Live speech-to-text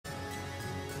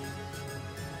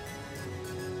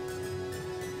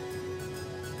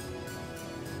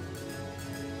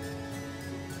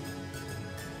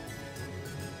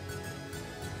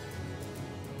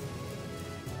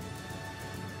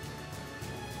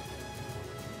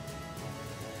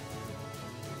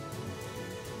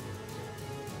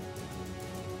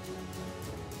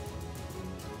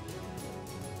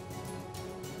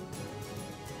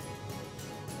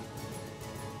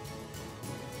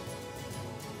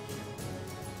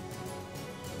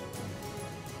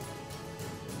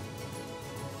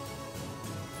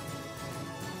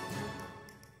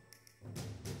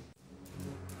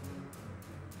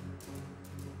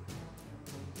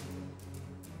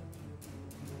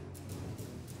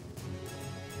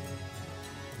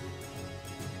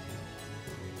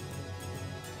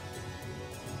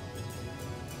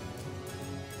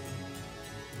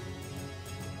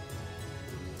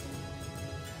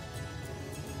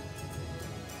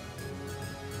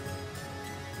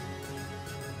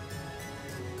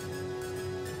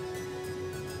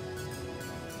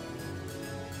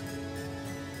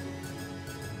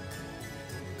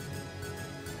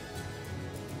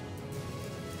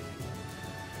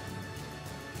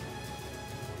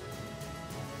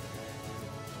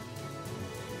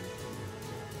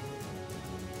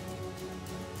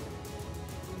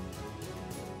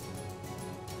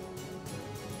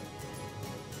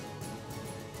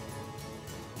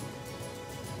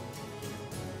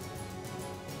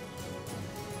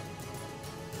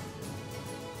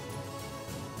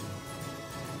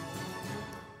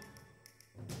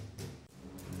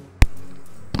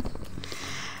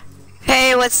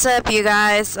what's up, you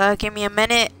guys? Give me a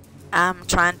minute. I'm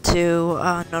trying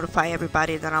to notify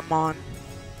everybody that I'm on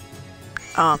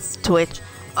Twitch.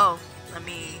 Oh, let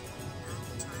me.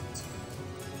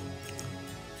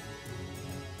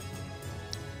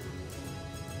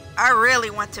 I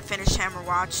really want to finish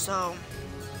Hammerwatch, so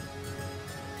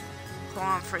hold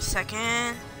on for a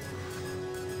second.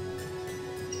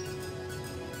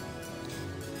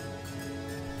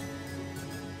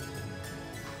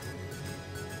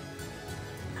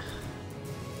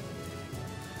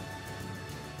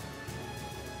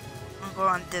 I'll go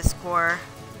on Discord.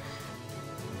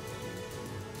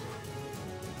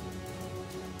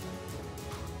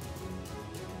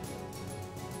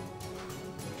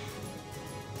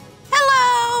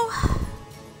 Hello,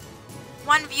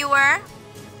 one viewer.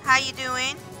 How you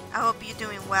doing? I hope you're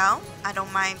doing well. I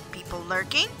don't mind people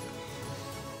lurking.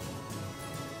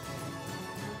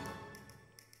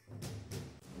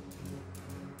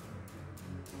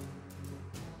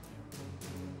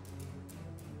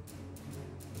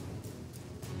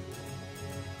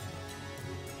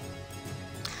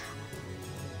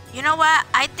 You know what?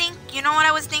 You know what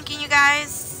I was thinking, you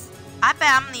guys? I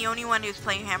bet I'm the only one who's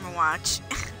playing Hammerwatch.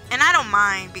 And I don't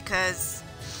mind because,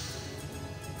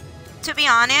 to be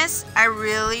honest, I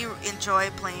really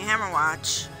enjoy playing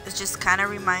Hammerwatch. It just kind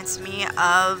of reminds me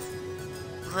of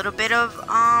a little bit of,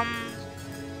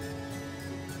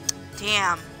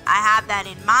 damn, I have that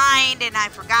in mind and I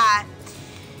forgot.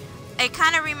 It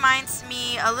kind of reminds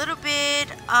me a little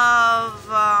bit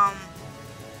of,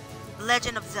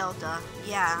 Legend of Zelda.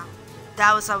 Yeah,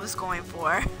 that was what I was going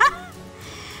for.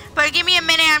 But give me a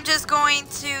minute. I'm just going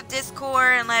to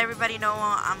Discord and let everybody know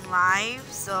I'm live.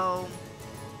 So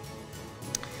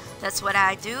that's what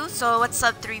I do. So what's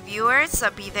up, 3 viewers?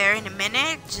 I'll be there in a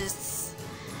minute.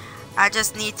 I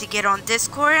just need to get on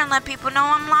Discord and let people know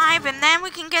I'm live, and then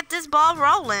we can get this ball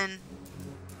rolling.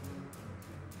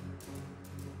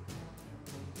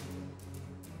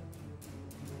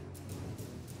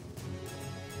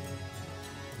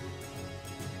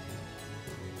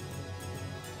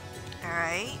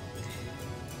 Alright.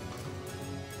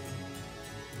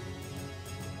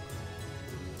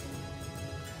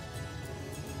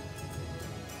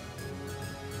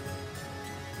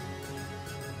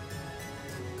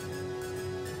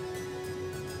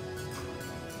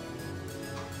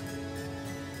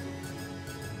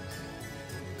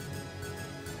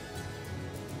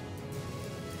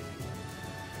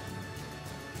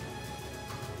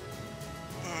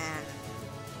 And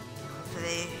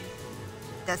hopefully,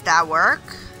 does that work?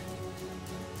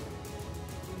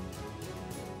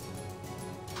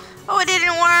 Oh, it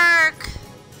didn't work.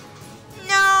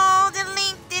 No, the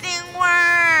link didn't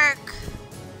work.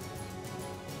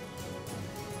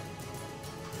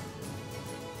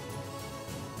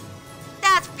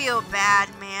 That feels bad,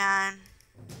 man.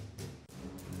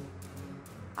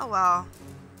 Oh well,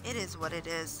 it is what it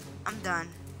is. I'm done.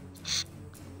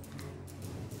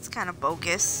 It's kind of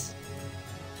bogus.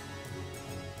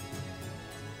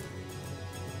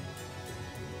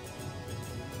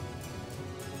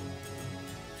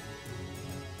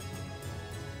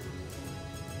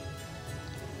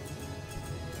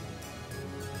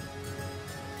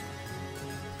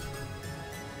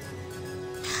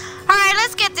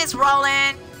 Get this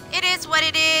rolling. It is what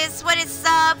it is. What is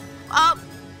up? Oh,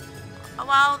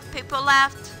 well, people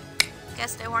left.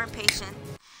 Guess they weren't patient.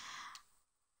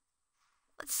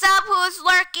 What's up? Who's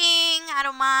lurking? I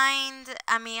don't mind.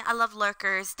 I mean, I love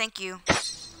lurkers. Thank you.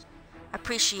 I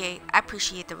appreciate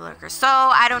the lurkers. So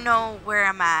I don't know where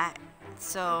I'm at.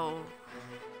 So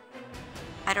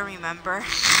I don't remember.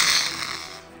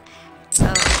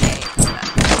 Okay.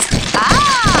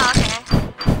 Ah, okay.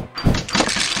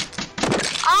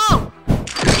 Oh!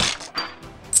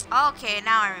 Okay,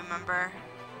 now I remember.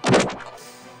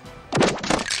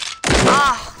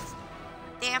 Oh!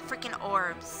 Damn freaking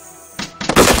orbs.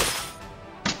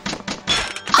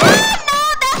 Oh no!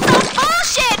 That's some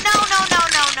bullshit! No, no, no,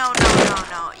 no, no, no, no,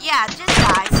 no. Yeah, just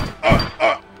die, stupid.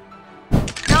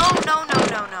 No, no, no,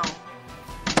 no, no.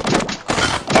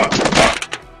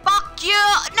 Fuck you!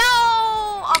 No!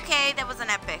 Okay, that was an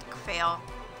epic fail.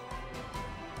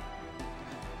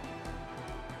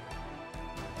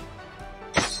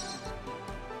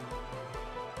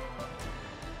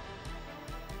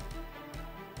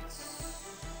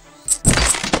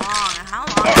 How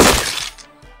long?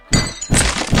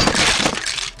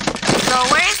 So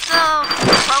where's the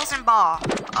frozen ball?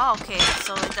 Oh, okay,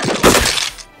 so it doesn't work.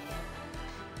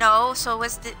 No, so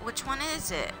which one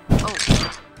is it? Oh.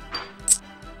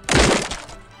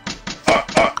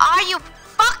 Are you?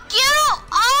 Fuck you!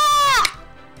 Ah!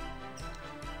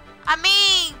 I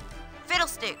mean,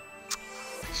 fiddlestick.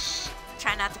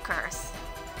 Trying not to curse.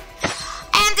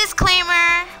 And disclaimer,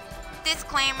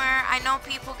 I know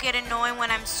people get annoyed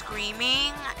when I'm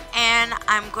screaming, and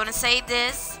I'm gonna say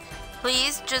this.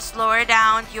 Please just lower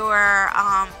down your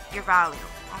volume,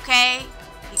 okay?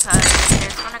 Because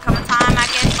there's gonna come a time I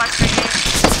get frustrated.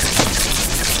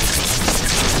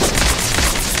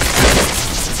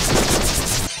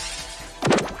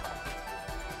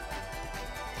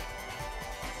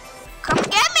 Come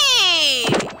get me!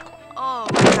 Oh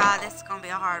my god, this is gonna be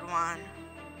a hard one.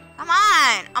 Come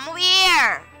on, I'm over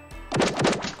here.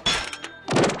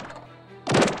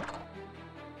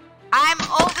 I'm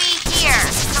over here.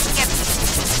 Come get me.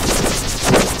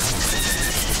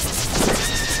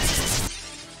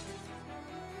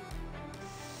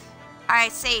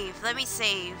 Alright, save. Let me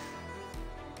save.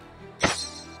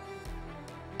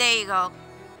 There you go.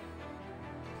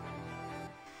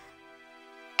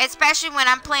 Especially when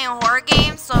I'm playing horror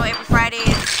games, so every Friday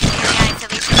is alien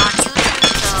isolation on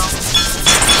YouTube, so...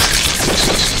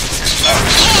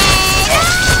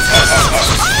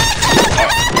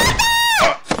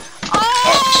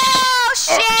 Oh,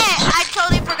 shit! I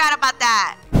totally forgot about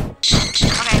that.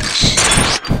 Okay.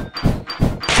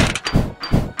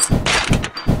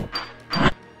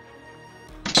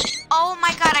 Oh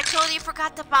my god, I totally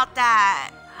forgot about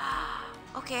that.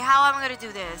 Okay, how am I gonna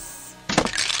do this?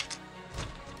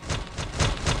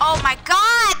 Oh my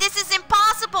god, this is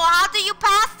impossible. How do you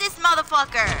pass this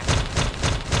motherfucker?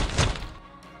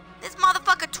 This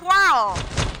motherfucker twirl.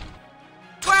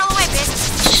 Twirl away, bitch.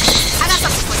 I got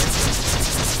something for you.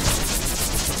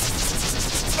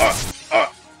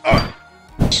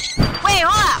 Wait,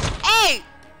 hold up. Hey!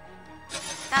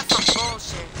 That's some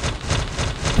bullshit.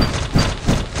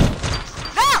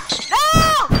 No! No!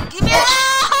 Give me a...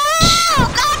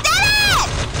 God damn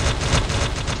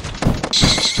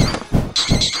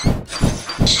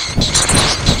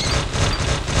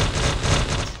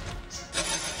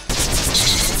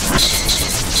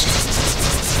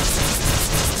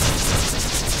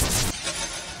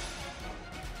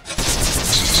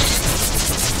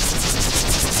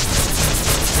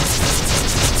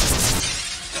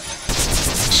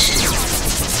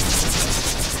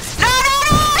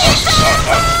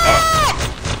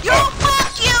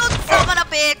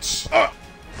it!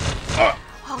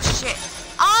 Oh shit.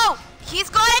 Oh! He's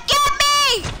gonna get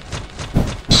me!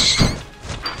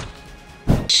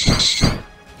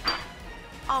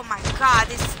 Oh my god,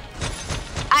 this...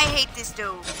 I hate this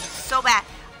dude so bad.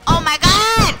 Oh my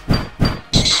god!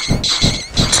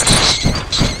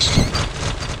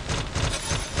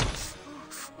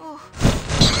 Oh,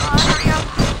 hurry up.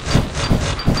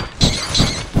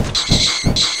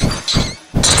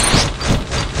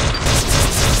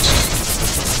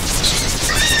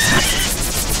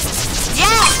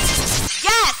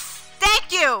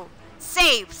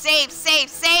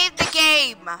 Save the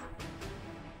game.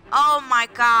 Oh my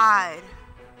god.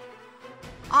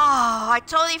 Oh, I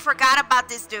totally forgot about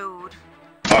this dude.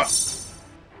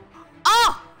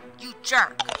 Oh, you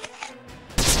jerk.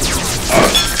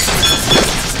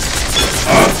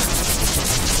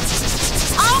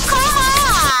 Oh, come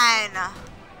on.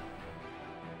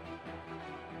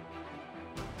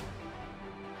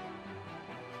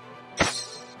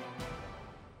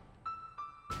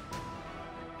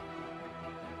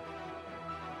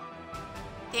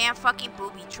 Damn fucking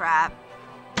booby trap.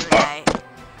 Right.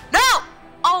 No!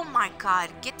 Oh my god.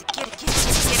 Get it.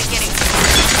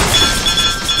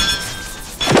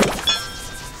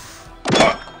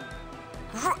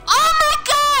 Oh my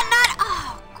god! Not...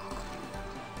 Oh,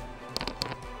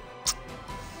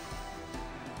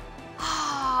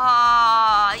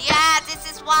 oh yeah, this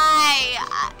is why.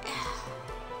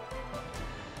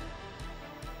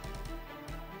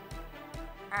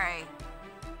 Alright,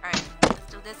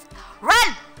 let's do this.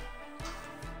 Run!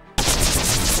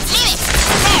 Leave it!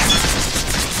 There!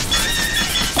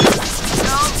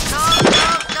 No.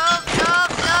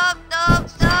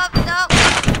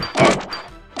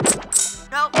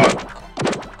 Nope.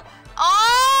 Oh,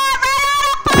 I ran out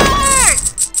of powers!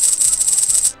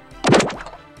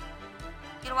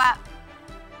 You know what?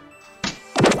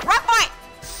 Run point!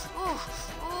 Ooh,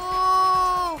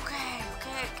 okay.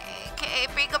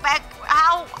 Bring it back.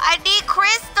 Ow, I need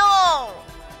crystal!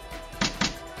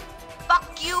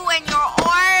 Fuck you and your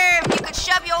orb! You can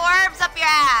shove your orbs up your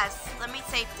ass! Let me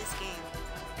save this game.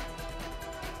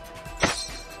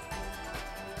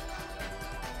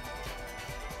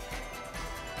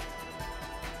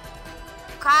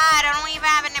 God, I don't even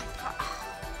have an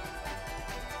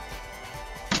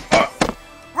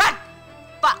Run!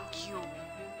 Fuck you.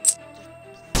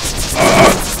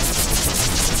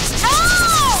 No!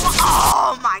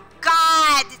 Oh my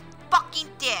god! This fucking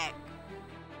dick.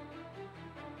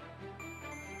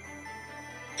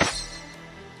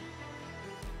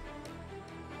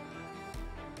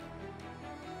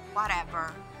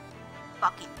 Whatever.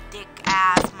 Fucking dick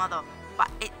ass mother.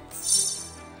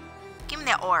 It's. Give me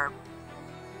that orb.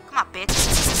 Come on, bitch.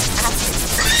 I got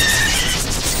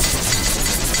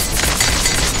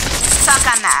Suck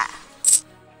on that.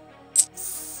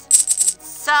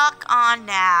 Suck on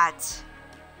that.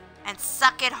 And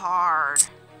suck it hard.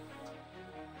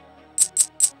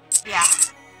 Yeah.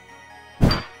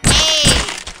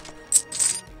 Hey!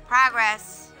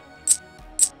 Progress.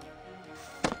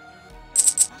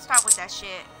 Let's start with that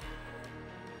shit.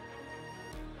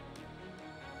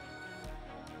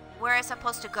 Where is it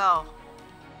supposed to go?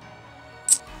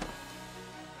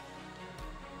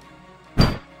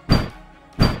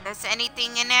 There's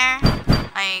anything in there?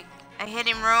 Like a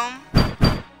hidden room?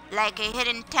 Like a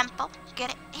hidden temple?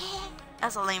 Get it?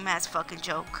 That's a lame ass fucking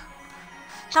joke.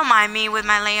 Don't mind me with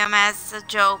my lame ass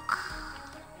joke.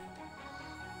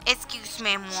 Excuse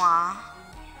me, moi.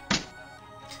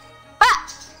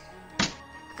 But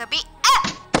could be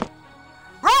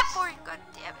right for you, god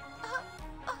damn it.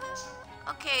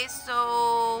 Okay,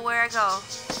 so where I go?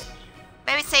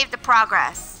 Maybe save the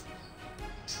progress.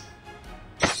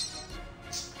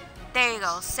 There you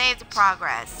go, save the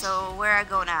progress. So where I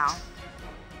go now?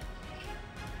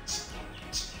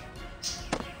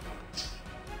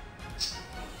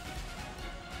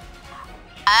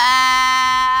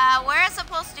 Where is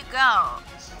supposed to go?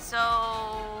 So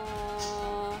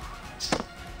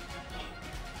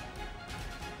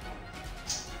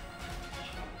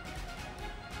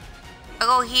I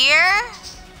go here?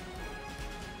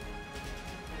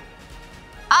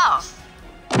 Oh.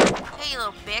 Hey, you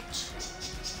little bitch.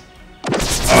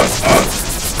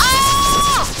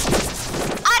 Oh!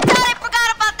 I totally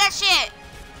forgot about that shit.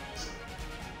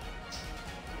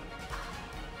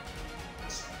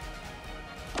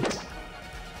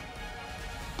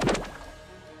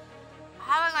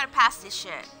 How am I gonna pass this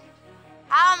shit?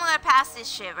 How am I gonna pass this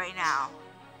shit right now?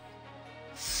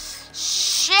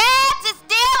 Shit! It's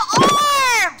damn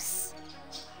orbs!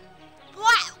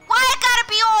 What? Why it gotta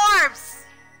be orbs?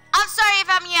 I'm sorry if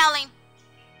I'm yelling.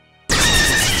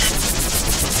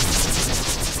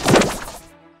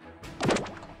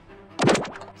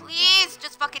 Please,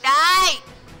 just fucking die.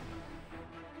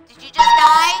 Did you just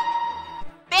die?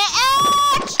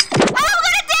 Bitch! How am I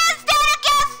gonna stand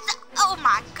against? Oh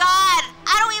my god!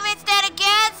 I don't even stand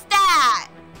against that.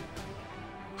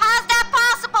 How's that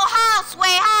possible? How, Sway?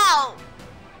 How?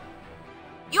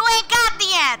 You ain't got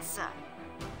the answer.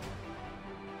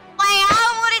 Like,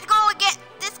 how would it go again?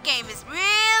 This game is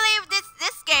really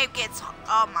this game gets.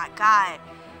 Oh my god!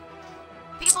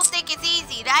 People think it's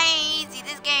easy. That ain't easy.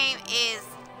 This game is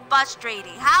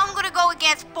frustrating. How I'm gonna go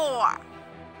against 4?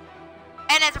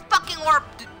 And there's a fucking orb.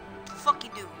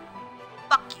 Fucking dude.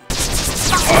 Fuck you.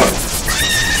 Fuck you.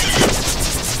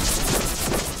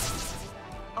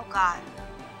 Oh god.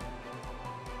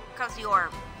 Here comes the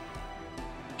orb.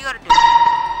 You gotta do it.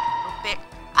 Little bit.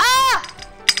 Ah!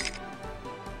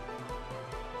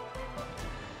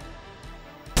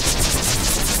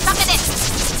 Suck at it.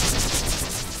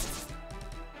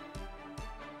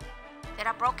 Did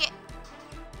I broke it?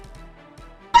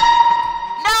 No,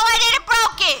 I didn't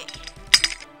broke it.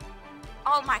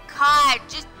 Oh my god,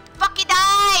 just fucking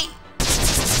die.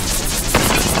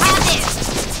 Have this.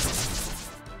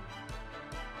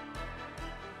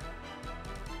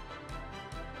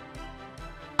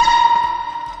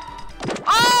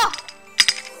 Oh!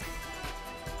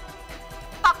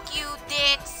 Fuck you,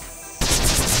 dicks.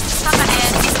 Suck on it.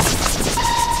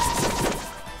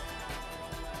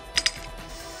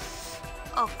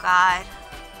 Oh god.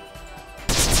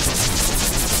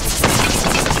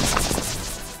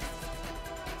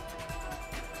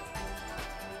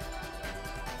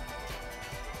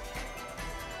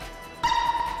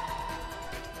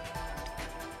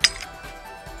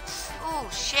 Oh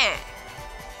shit.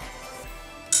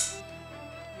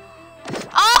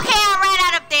 Okay, I ran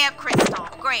out of damn crystal.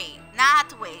 Great. Now I have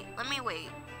to wait. Let me wait.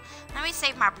 Let me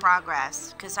save my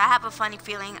progress, because I have a funny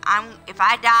feeling if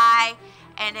I die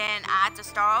and then I have to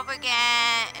start over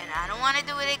again, and I don't want to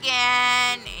do it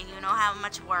again, and you know how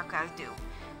much work I do.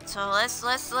 So let's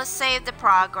save the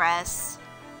progress.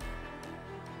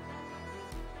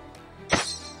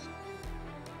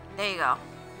 There you go.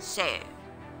 Save.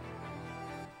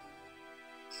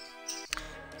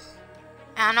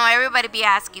 I know everybody be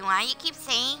asking why you keep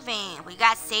saving. We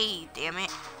got saved, damn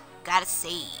it. Gotta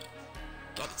save.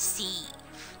 Gotta save.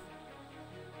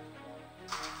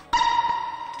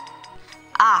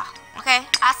 Ah, okay.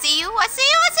 I see you. I see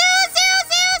you. I see you. I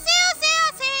see you. I see you. I see you.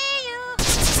 I see you.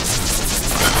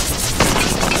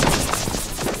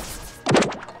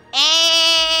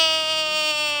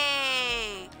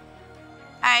 Hey.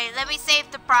 Alright, let me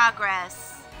save the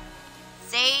progress.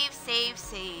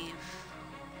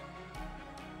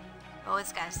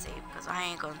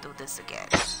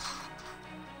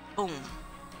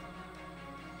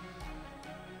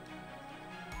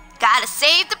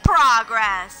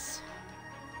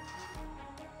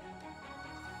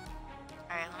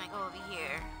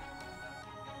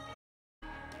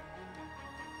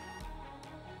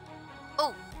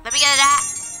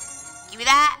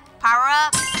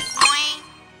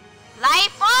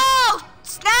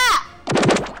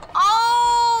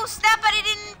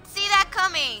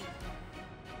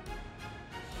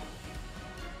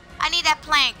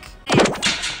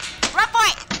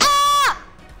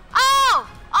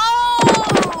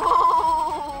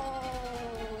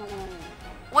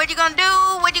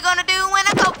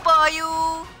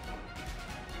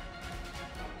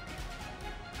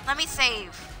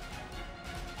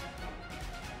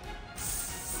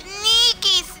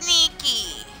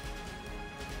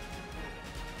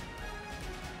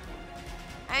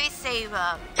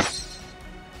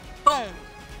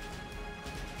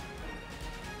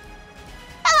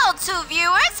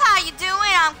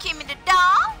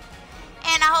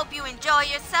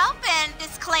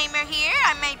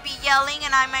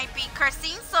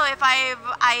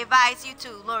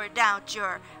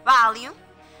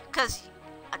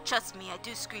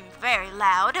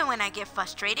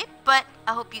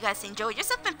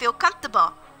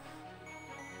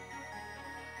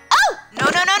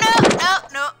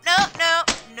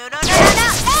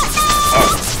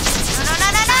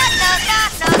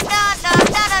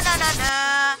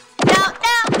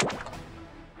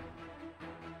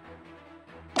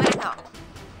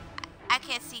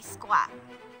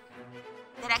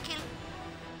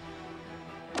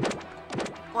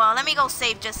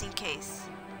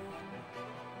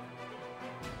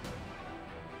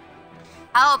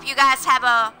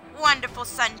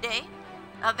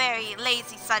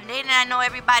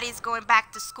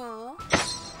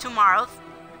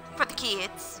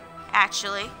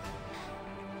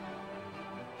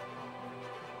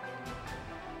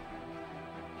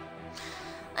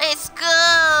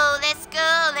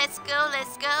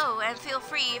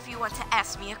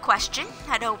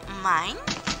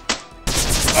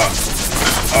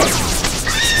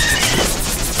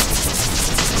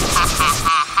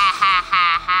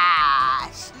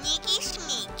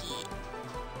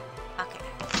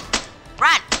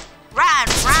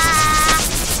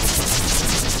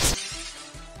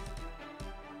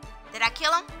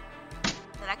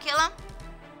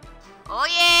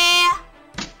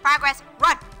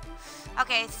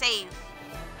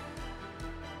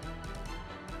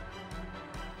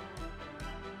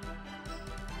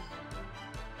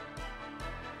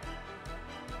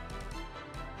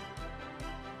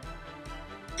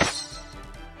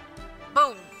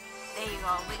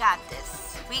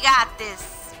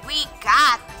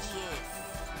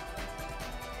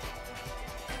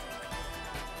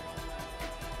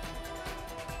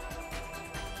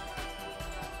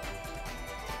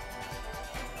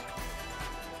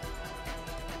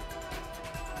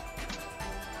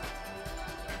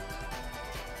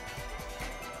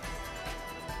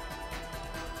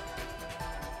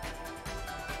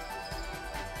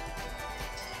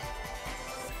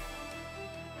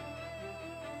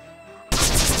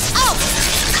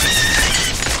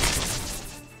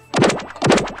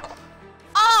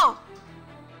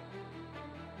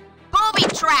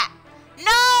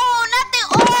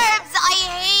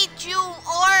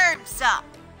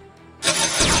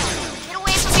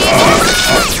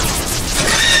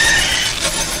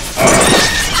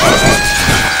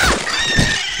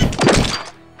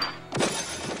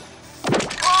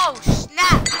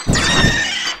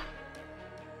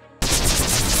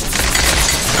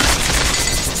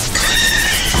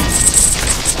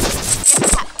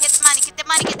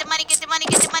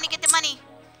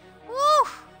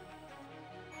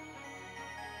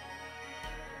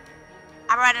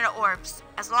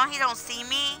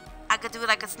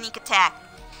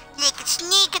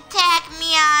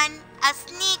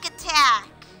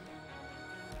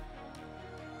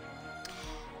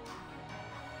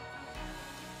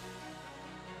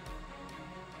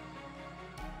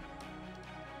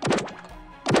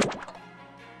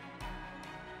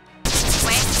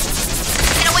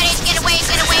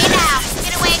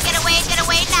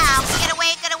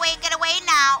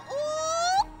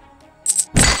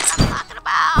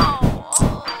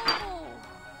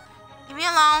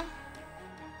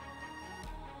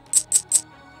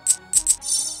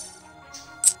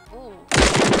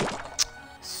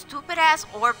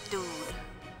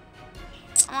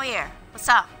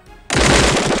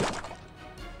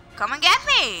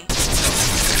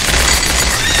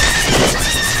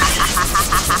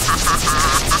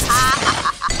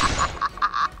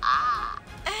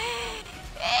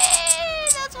 Hey,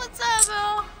 that's what's up,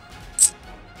 bro.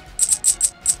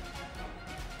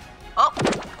 Oh,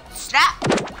 snap.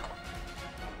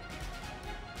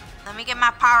 Let me get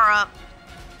my power up.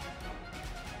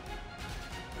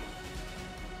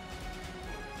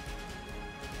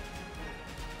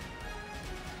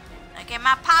 I get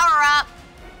my power up.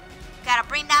 Gotta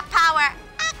bring that power.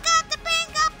 I got to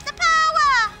bring up the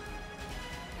power.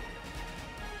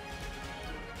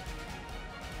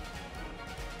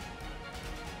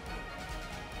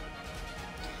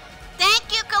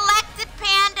 Thank you, Collected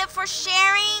Panda, for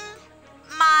sharing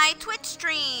my Twitch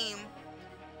stream.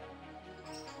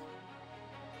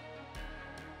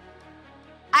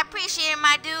 I appreciate it,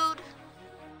 my dude.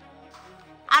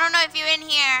 I don't know if you're in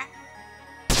here.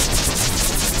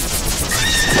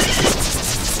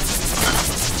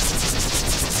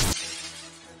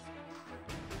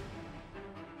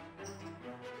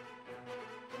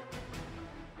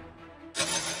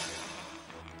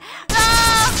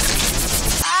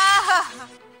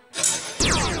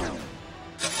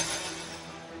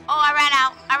 Oh, I ran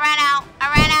out. I ran out. I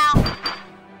ran out.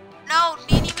 No,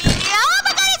 needy. Oh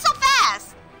my god, it's so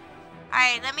fast.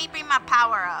 Alright, let me bring my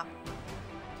power up.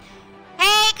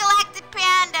 Hey, Galactic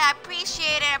Panda. I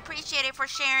appreciate it. I appreciate it for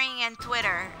sharing on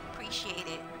Twitter. Appreciate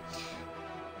it.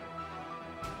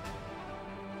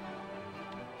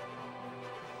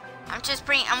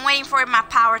 I'm waiting for my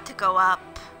power to go up.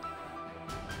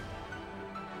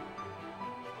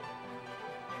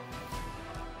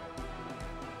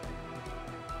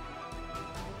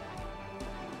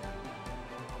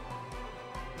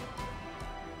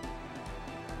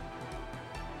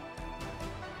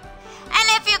 And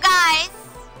if you guys,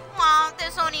 well,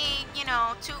 there's only,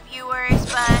 2 viewers,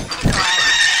 but you know what?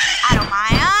 I don't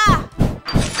mind.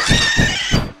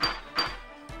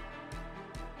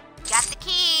 Got the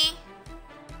key.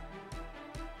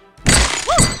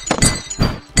 Woo!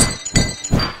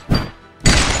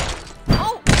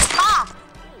 Oh, bomb!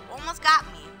 Ooh, almost got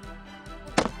me.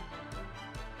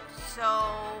 So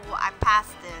I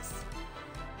passed this.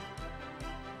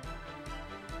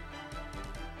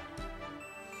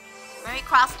 Let me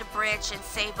cross the bridge and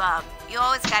save up. You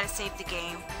always gotta save the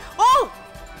game. Oh!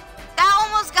 That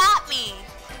almost got me.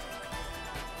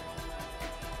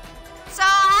 So,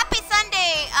 happy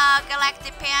Sunday,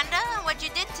 Galactic Panda. What you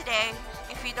did today,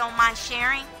 if you don't mind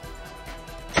sharing.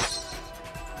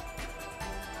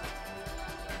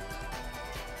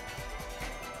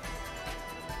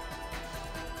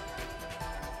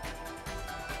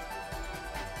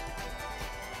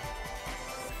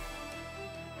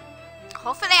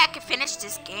 Hopefully I can finish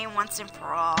this game once and for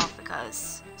all,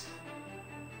 because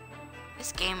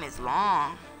this game is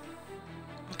long.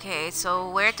 Okay, so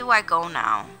where do I go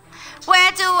now?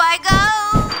 Where do I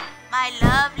go? My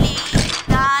lovely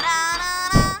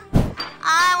da-da-da-da.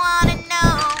 I wanna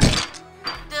know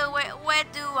where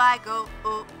do I go?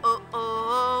 Oh, oh,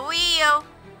 oh, oh.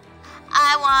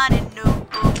 I wanna know.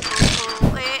 Oh, oh,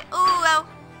 oh, oh, oh.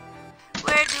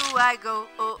 Where do I go?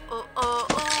 Oh, oh, oh,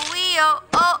 oh,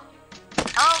 oh.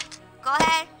 Oh, go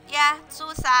ahead. Yeah,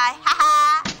 suicide.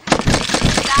 Haha.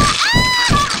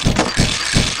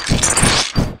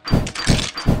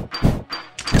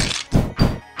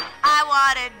 I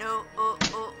wanna know. Oh,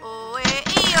 oh, oh,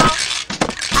 yo.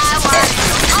 I wanna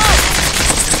know. Oh.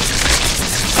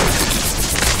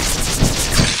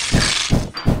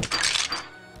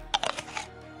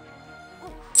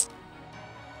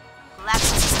 Left.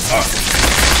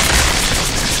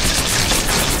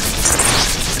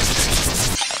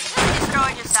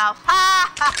 Yourself.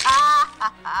 Ha ha ha ha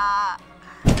ha.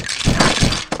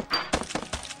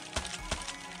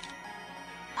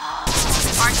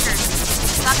 Oh, archers.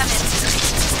 Suck on it.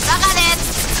 Suck on it.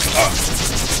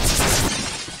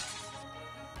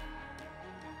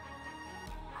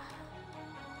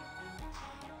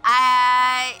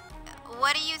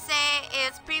 What do you say?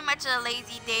 It's pretty much a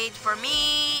lazy day for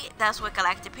me. That's what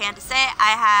Galactic Panda said.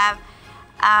 I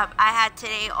had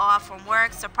today off from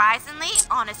work, surprisingly,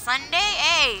 on a Sunday.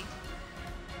 Hey,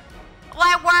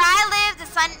 where I live,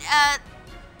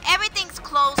 everything's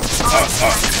closed on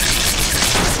Sunday.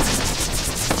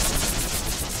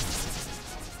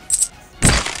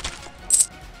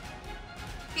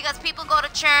 Because people go to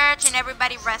church and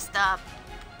everybody rest up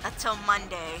until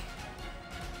Monday.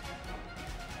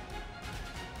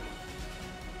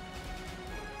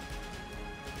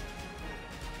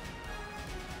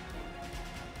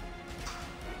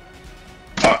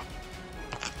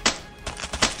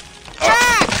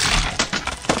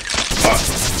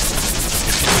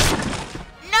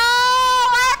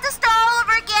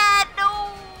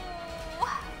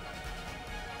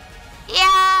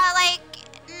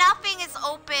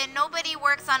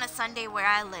 Sunday where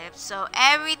I live, so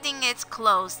everything is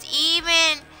closed.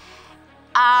 Even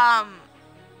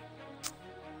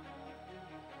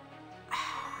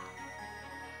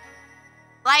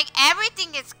like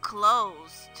everything is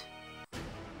closed.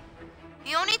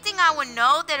 The only thing I would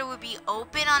know that it would be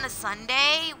open on a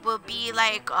Sunday would be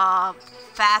like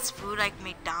fast food like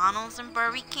McDonald's and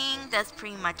Burger King. That's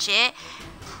pretty much it.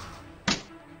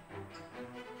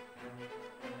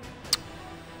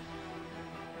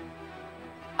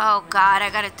 Oh god,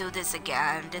 I gotta do this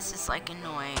again. This is like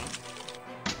annoying.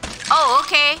 Oh,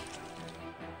 okay.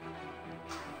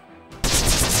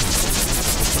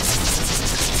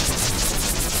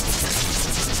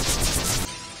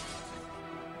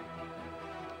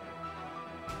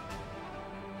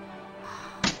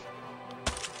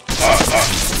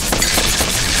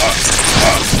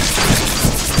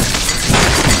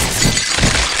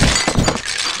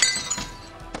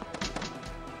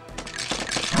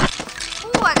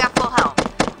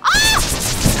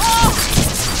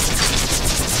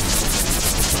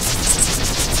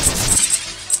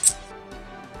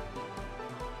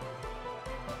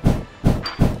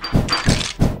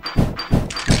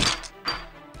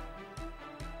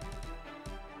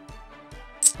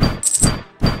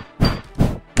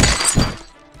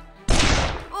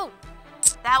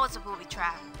 That was a booby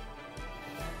trap.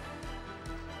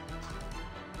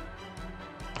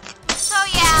 So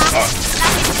yeah,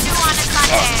 nothing to do on a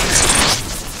Sunday.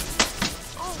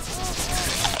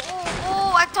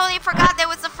 Oh, I totally forgot there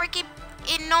was a freaking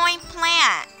annoying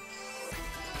plant.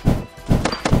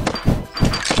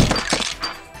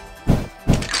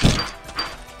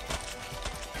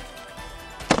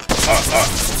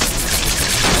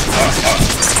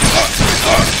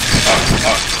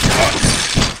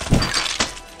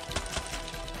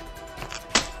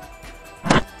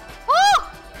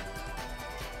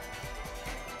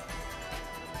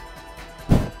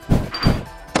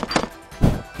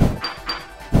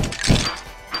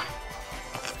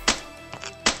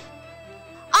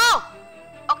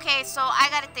 So I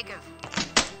gotta think of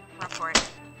run for it.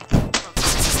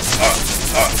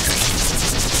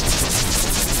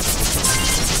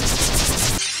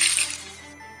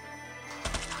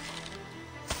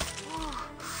 Ooh,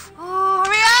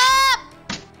 hurry up!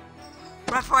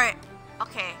 Run for it.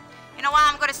 Okay. You know what?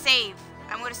 I'm gonna save.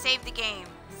 I'm gonna save the game.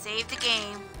 Save the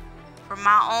game for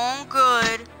my own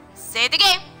good. Save the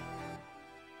game.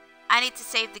 I need to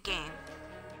save the game.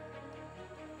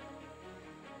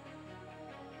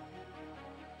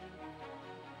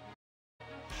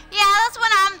 Yeah, that's what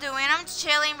I'm doing. I'm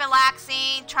chilling,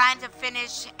 relaxing, trying to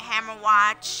finish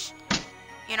Hammerwatch.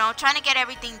 You know, trying to get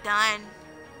everything done.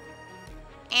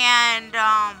 And,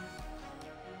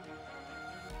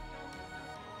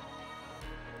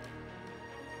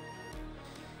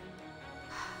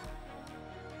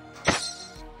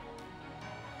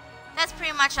 that's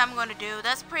pretty much I'm gonna do.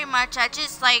 That's pretty much, I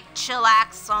just like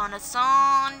chillax on a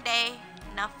Sunday.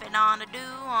 Nothing on to do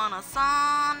on a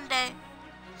Sunday.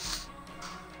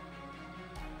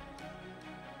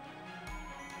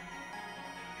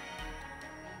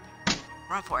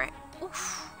 Run for it.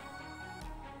 Oof.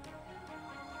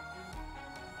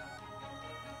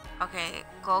 Okay,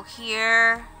 go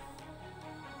here.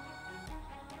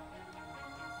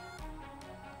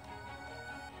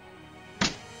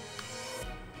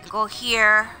 Go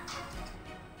here.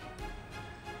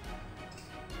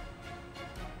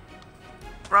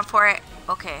 Run for it.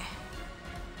 Okay.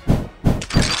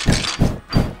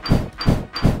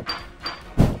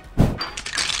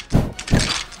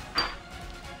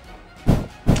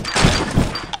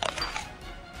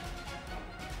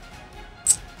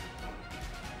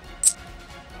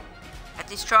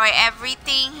 Destroy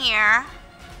everything here.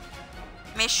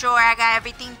 Make sure I got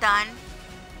everything done.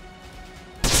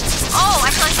 Oh, I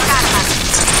totally forgot about it.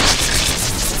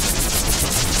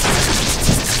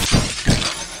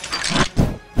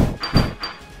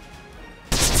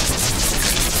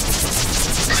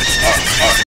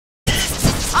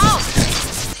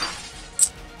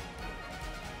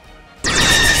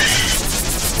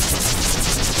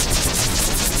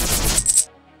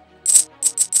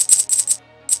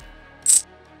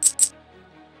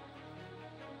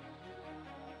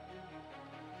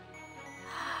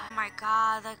 Oh my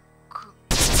god, that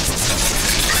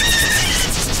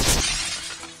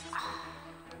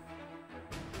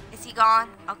is he gone?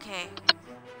 Okay.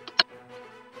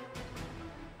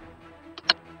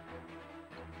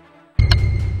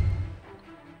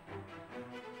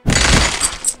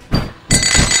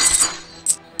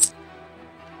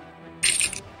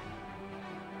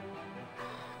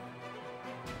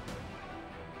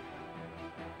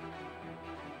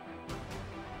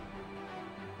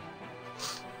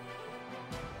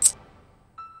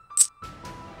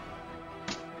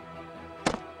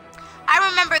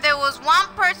 was one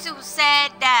person who said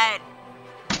that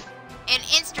in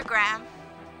Instagram,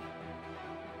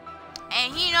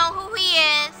 and he know who he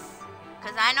is,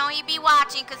 cause I know he be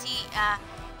watching, cause he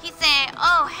said,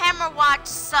 "Oh, Hammerwatch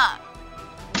suck,"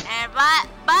 and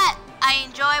but I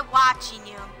enjoy watching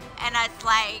you, and I was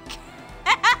like,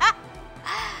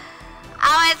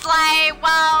 I was like,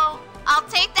 well, I'll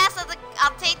take that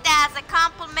as a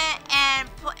compliment. And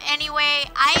anyway,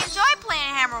 I enjoy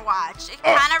playing Hammerwatch. It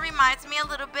kind of reminds me a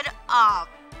little bit of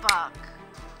Buck.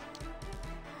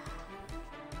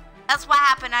 That's what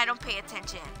happened. I don't pay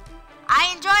attention.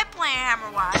 I enjoy playing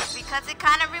Hammerwatch because it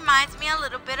kind of reminds me a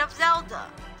little bit of Zelda.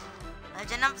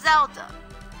 Legend of Zelda.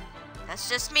 That's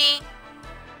just me.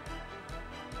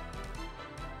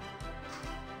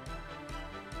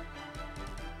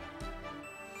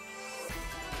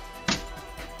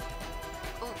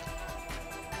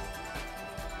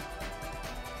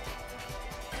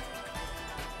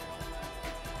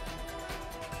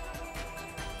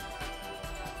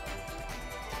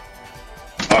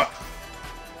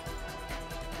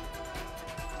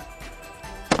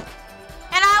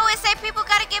 People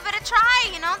gotta give it a try,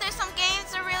 you know. There's some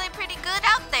games that are really pretty good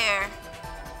out there.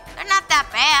 They're not that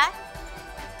bad.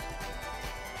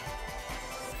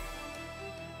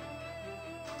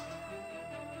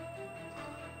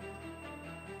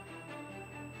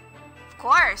 Of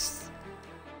course.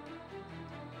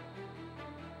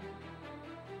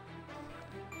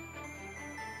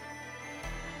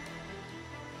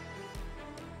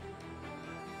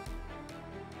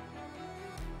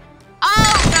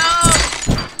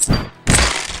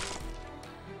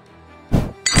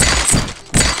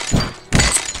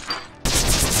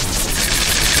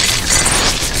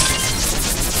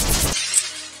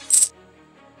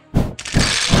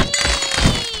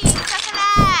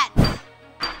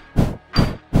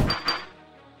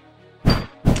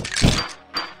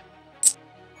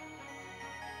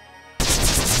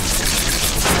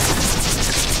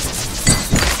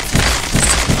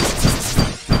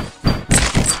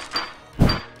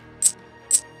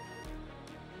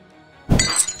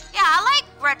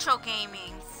 Retro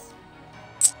gamings.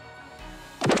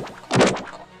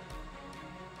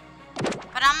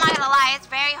 But I'm not gonna lie, it's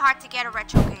very hard to get a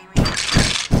retro gaming.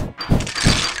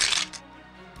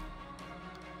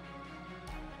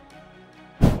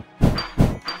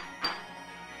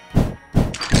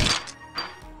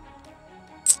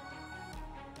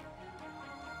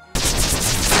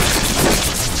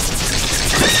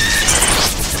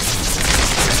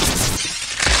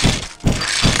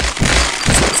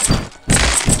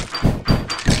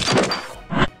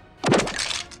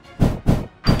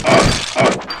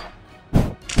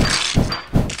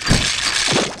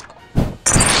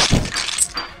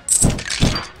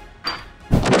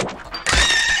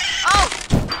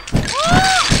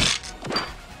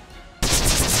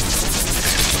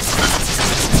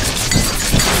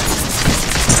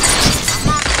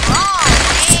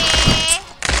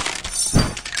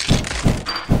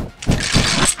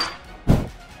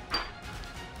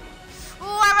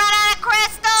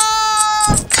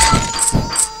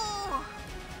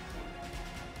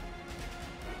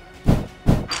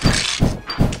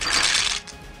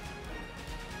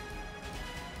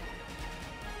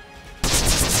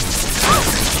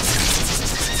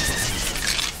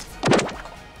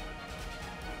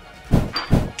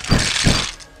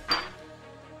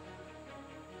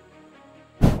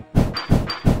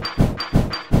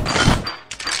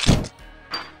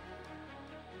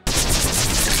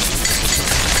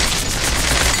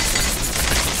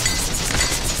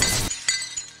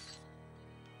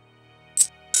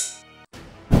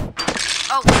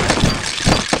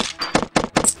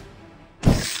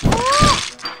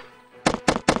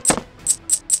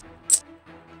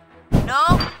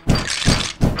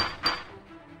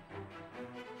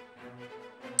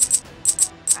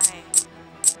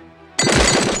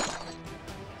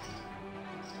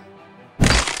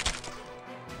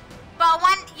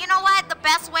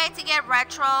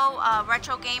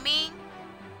 Retro gaming,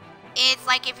 it's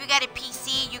like if you get a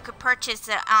PC, you could purchase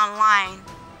it online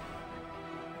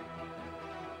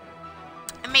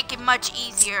and make it much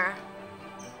easier.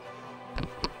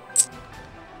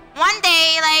 One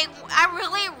day, like, I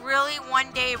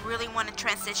really want to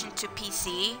transition to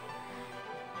PC.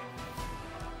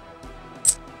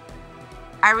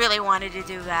 I really wanted to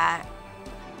do that.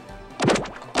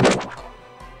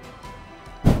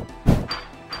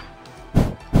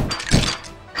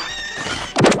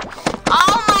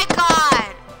 Oh my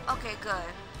god! Okay,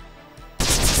 good.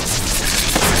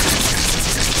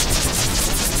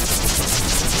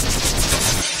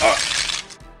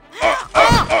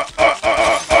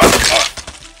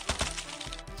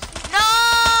 No!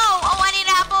 Oh, I need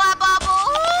apple.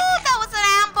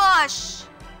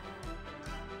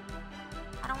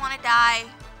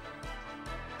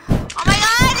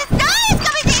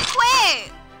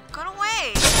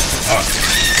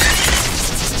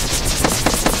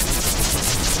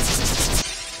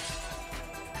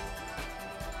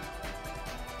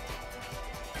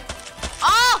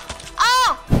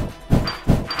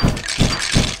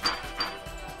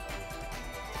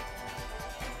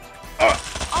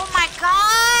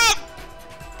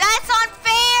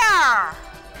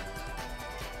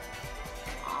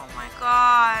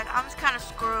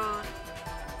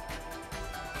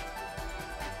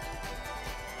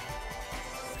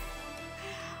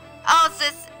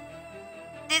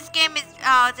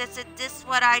 y'all, this is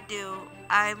what I do.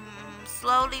 I'm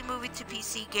slowly moving to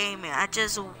PC gaming. I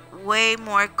just way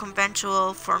more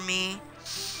conventional for me.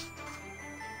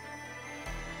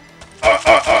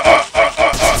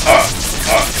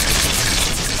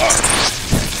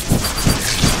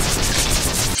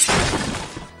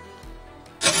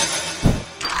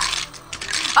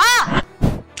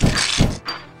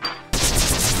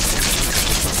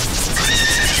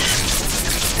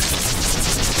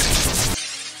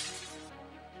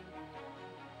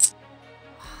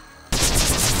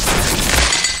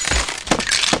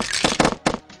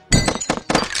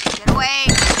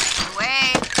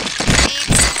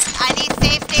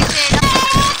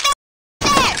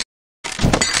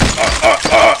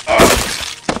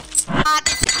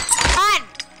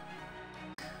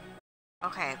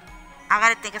 Okay, I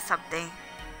gotta think of something.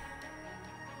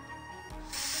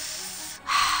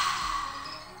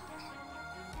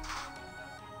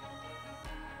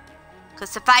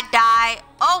 Cause if I die...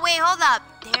 Oh wait, hold up.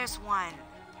 There's one.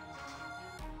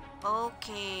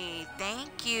 Okay,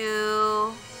 thank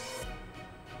you.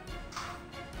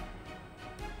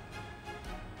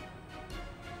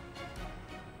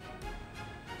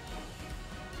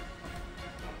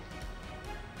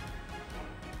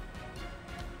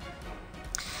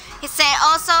 He said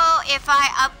also if I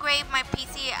upgrade my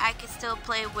PC, I can still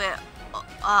play with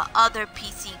other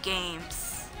PC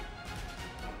games.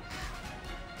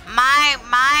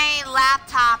 My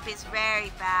laptop is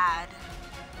very bad,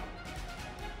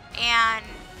 and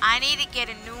I need to get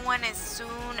a new one as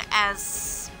soon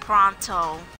as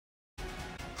pronto.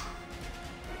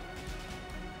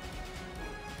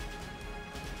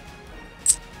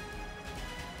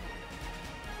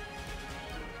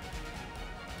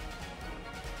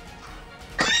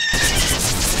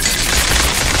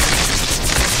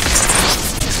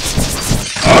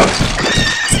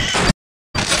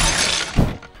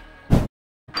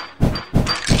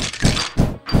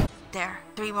 There,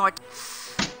 3 more.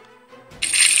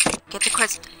 Get the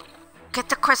crystal. Get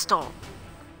the crystal.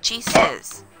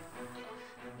 Jesus.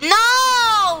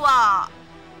 No!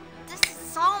 This is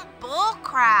some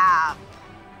bullcrap.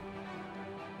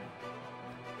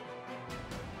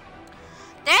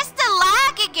 There's the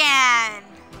lag again.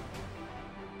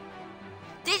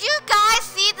 Did you guys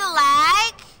see the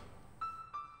lag?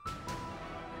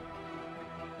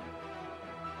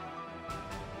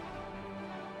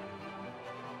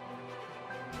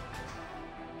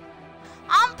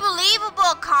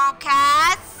 Unbelievable,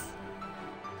 Comcast.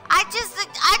 I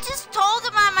just told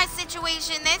them on my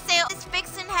situation. They say it's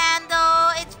fix and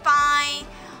handle, it's fine.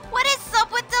 What is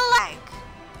up with the lag?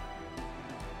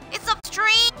 It's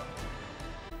upstream.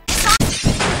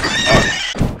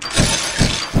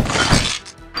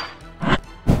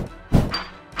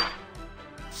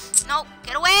 Nope,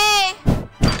 get away.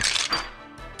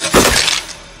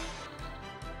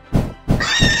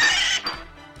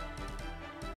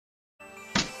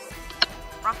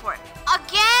 Run for it.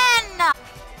 Again!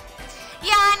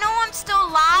 Yeah, I know I'm still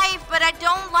live, but I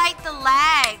don't like the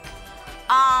lag.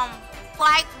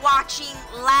 Like watching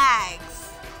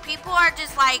lags. People are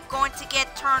just like going to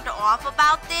get turned off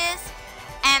about this,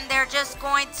 and they're just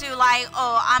going to like,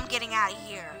 oh, I'm getting out of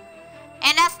here.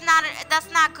 And that's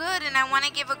not good, and I want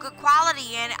to give a good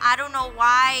quality, and I don't know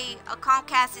why a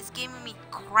Comcast is giving me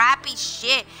crappy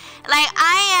shit. Like,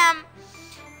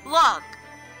 look,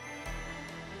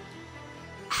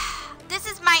 this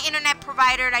is my internet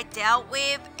provider that I dealt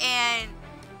with, and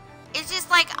it's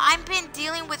just like I've been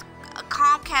dealing with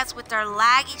Comcast with their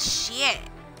laggy shit.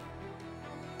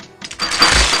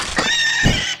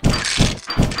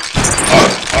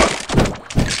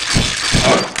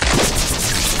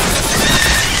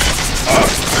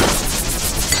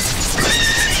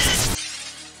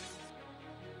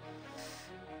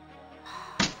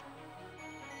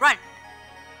 Run!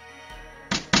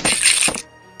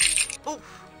 Ooh.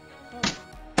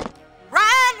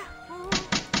 Run!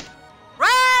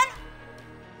 Run!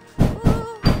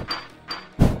 Ooh.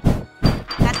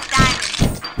 That's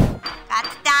diamonds.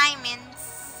 That's diamonds.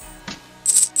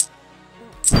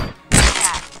 Ooh.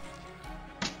 Yeah.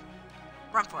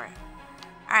 Run for it.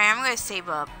 Alright, I'm gonna save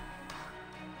up.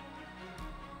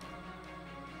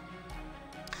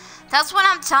 That's what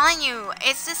I'm telling you.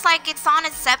 It's just like it's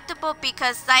unacceptable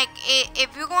because like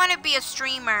if you're going to be a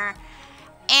streamer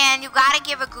and you got to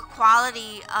give a good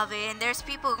quality of it, and there's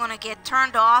people going to get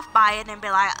turned off by it and be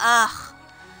like, ugh,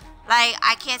 like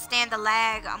I can't stand the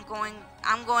lag. I'm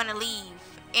going to leave.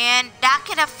 And that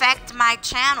can affect my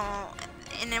channel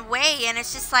in a way, and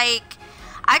it's just like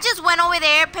I just went over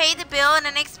there, paid the bill, and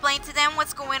then explained to them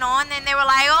what's going on, and they were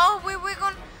like, oh, we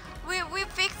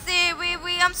fixed it.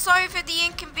 I'm sorry for the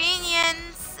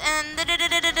inconvenience. and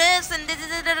this and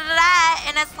that,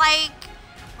 and it's like,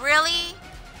 really?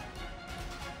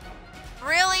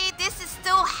 Really? This is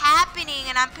still happening,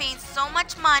 and I'm paying so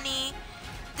much money.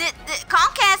 The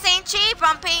Comcast ain't cheap.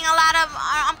 I'm paying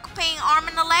I'm paying arm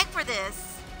and a leg for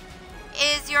this.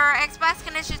 Is your Xbox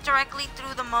connected directly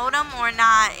through the modem or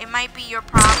not? It might be your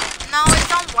problem. No,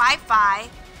 it's on Wi-Fi,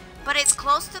 but it's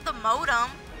close to the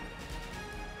modem.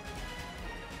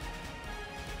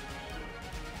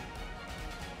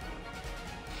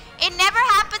 It never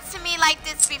happened to me like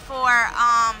this before,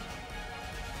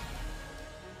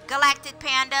 Galactic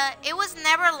Panda. It was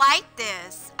never like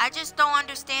this. I just don't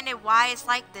understand it, why it's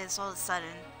like this all of a sudden.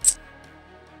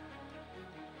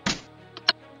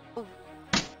 Ooh.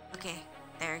 Okay,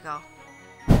 there you go.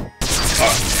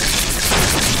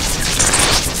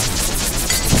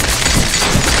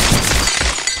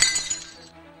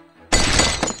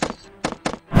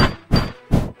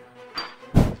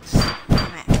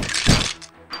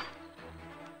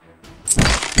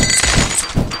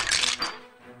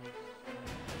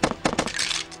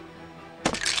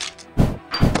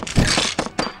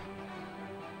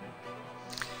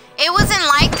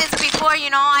 You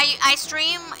know, I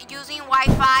stream using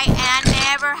Wi-Fi, and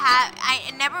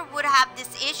I never would have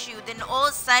this issue. Then all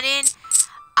of a sudden,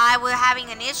 I was having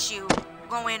an issue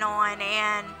going on,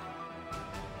 and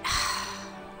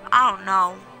I don't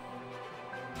know.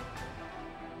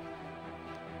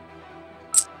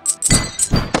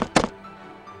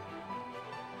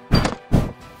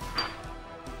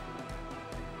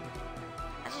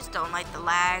 I just don't like the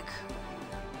lag.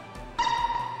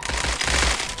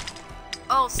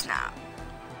 Oh snap.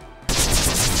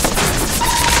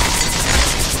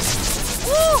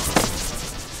 Woo!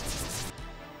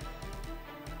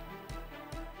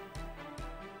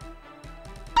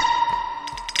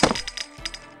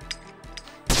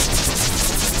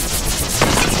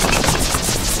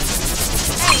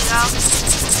 There you go.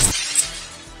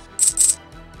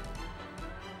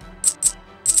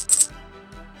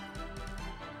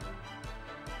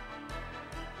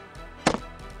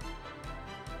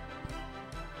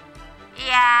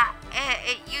 Yeah,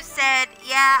 you said,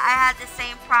 yeah, I had the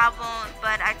same problem,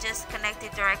 but I just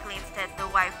connected directly instead of the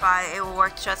Wi-Fi. It will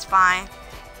work just fine.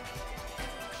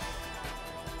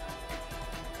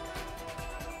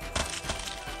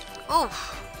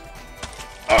 Oof.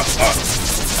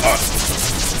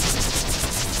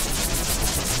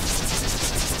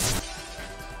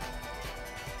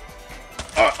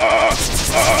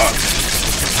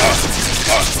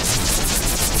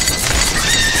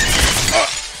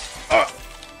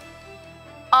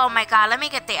 Oh my god, let me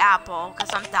get the apple, because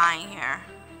I'm dying here.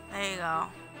 There you go.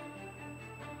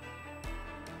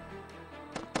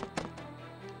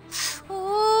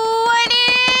 Ooh, I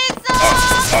need some!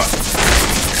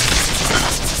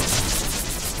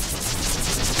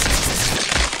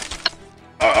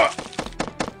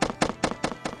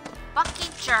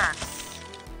 Fucking jerks.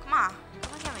 Come on,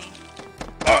 look at me.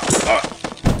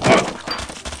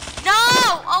 No!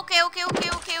 Okay.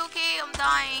 I'm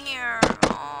dying here.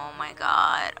 Oh my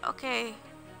god. Okay.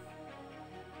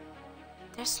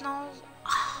 There's no...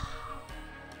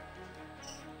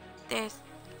 There's...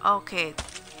 Okay.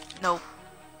 Nope.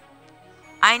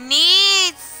 I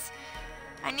need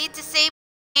to save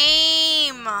the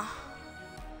game.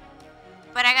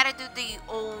 But I gotta do the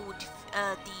old...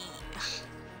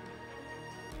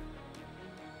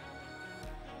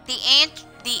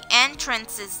 The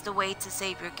entrance is the way to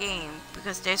save your game,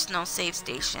 because there's no save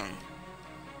station.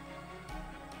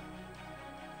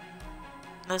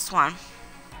 This one.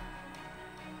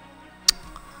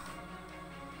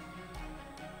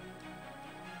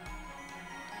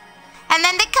 And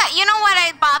then you know what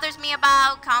it bothers me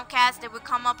about Comcast? They would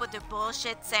come up with their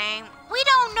bullshit saying, we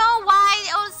don't know why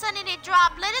all of a sudden it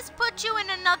dropped. Let us put you in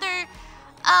another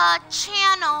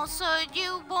channel so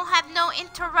you won't have no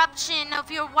interruption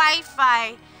of your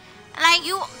Wi-Fi. Like,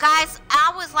 you guys,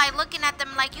 I was like looking at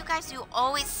them like, you guys, you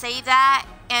always say that,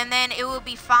 and then it will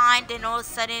be fine, then all of a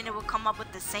sudden it will come up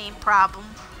with the same problem.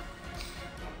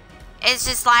 It's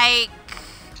just like,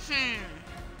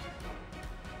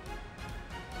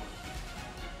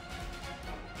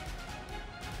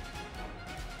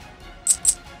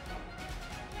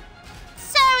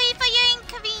 Sorry for your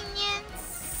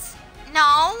inconvenience.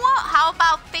 No? How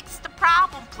about fix the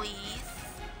problem, please?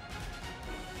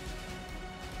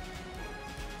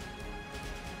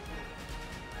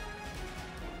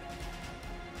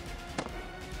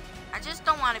 I just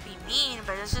don't want to be mean,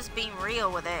 but it's just being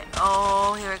real with it.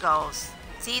 Oh, here it goes.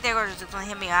 See, they're just gonna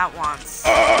hit me at once.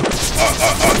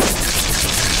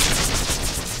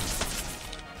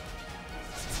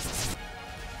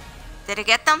 Did it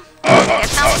get them? Did it get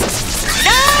them?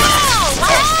 No!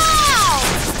 Wow!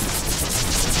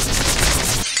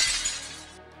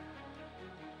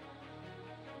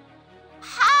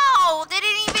 How? They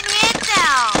didn't even hit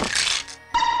them.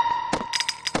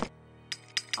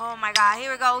 Oh my god,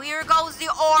 here we go. Here goes the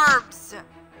orbs.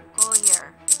 Go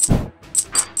here.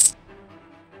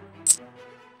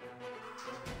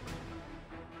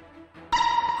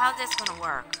 How's this gonna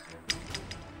work?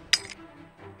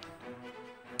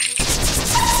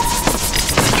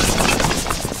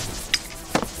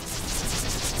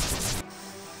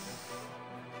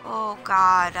 Oh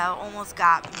god, that almost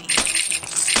got me.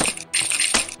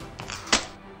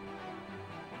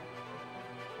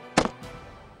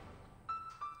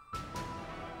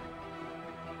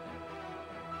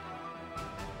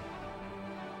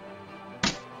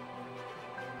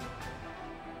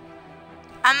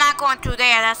 I'm not going through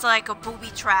there, that's like a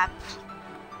booby trap.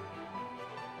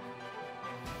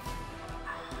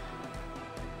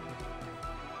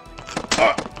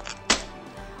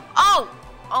 Oh!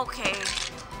 Okay.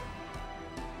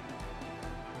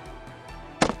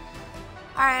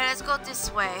 Alright, let's go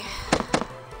this way.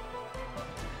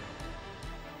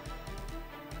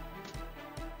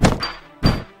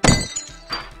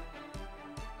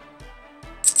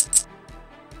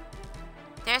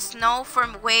 There's no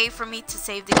way for me to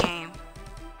save the game.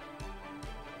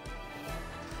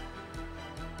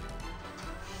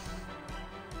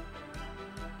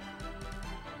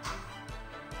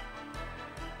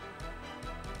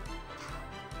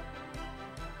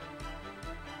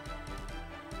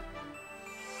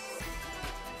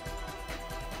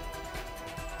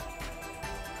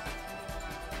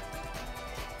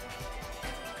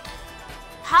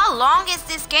 How long is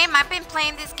this game? I've been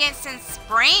playing this game since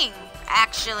spring,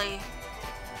 actually.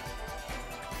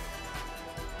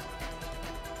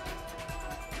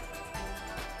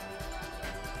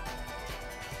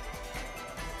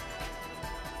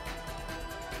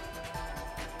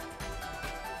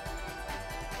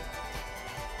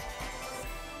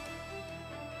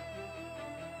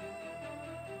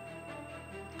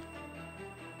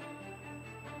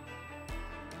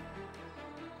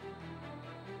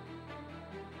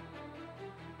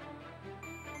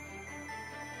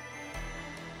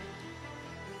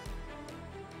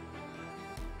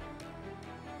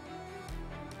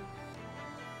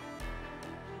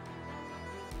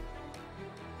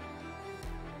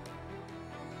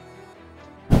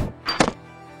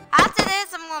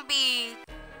 I'm gonna be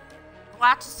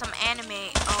watching some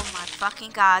anime. Oh my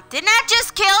fucking god. Didn't I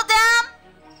just kill them?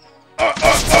 Nah.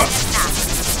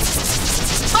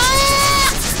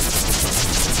 Fuck!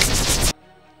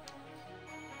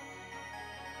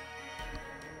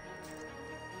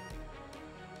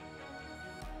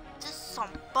 This is some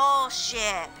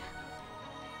bullshit.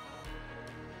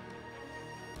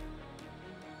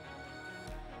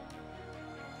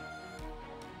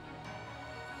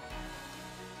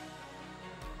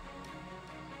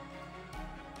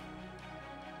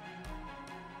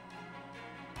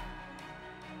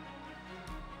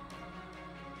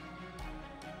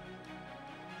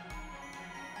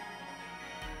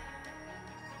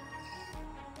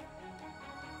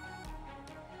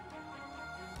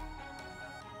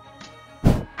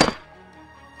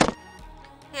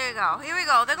 Here we go. Here we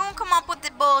go. They're gonna come up with the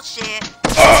bullshit.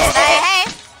 Say, hey,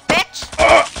 bitch.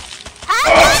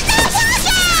 How is that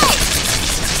working?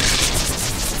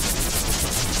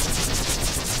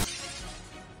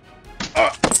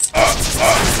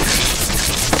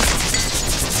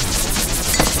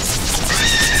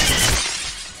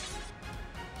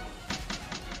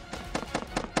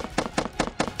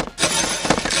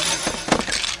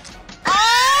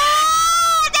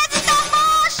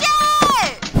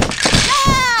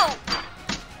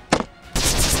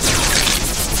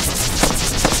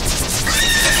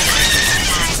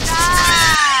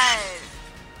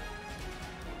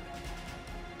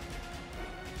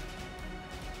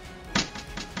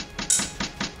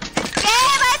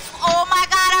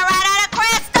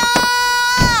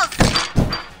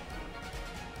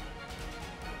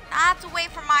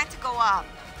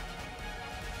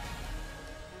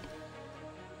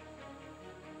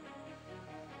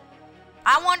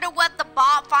 I wonder what the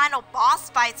final boss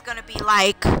fight's gonna be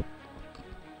like.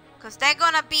 Cause they're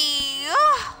gonna be...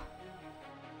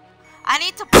 I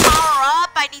need to power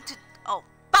up. I need to... Oh,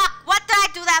 fuck. What did I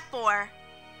do that for?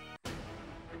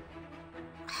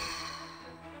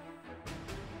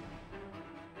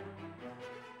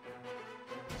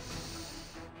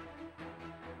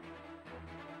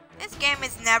 This game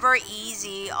is never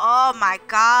easy. Oh my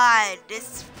god.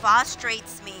 This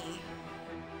frustrates me.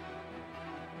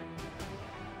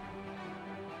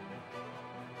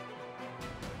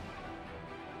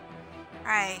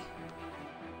 Alright.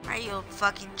 Are you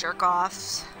fucking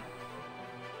jerk-offs?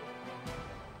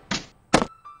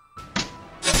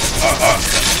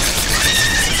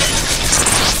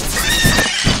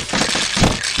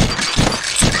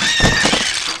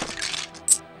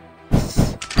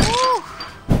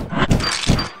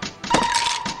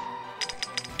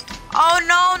 Oh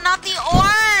no, not the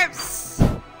orbs!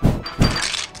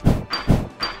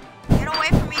 Get away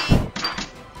from me.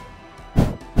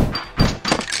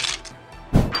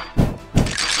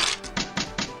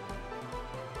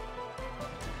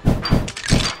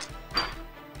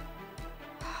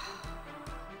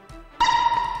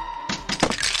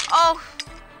 Oh!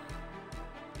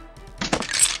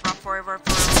 Run for it, run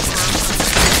for it, run for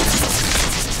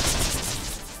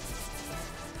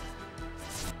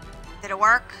it. Did it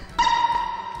work?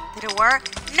 Did it work?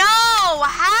 No!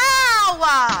 How?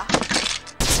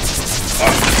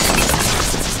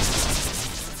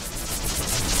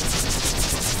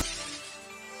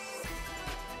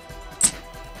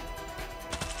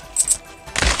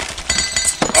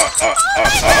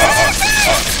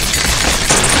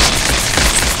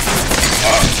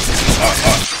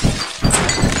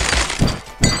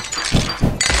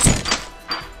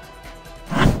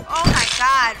 Oh my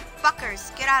god.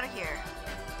 Fuckers, get out of here.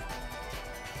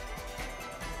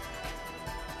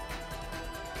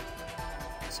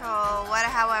 So,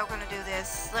 how am I gonna do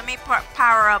this? Let me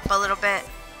power up a little bit.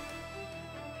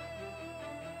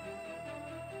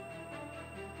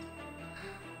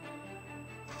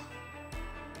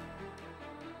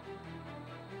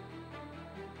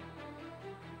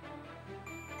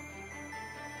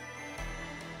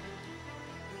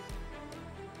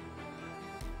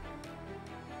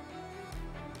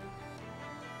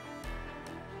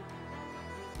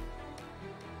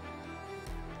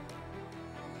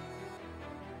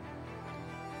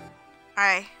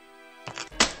 Alright.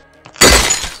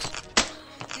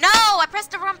 No! I pressed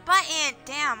the wrong button!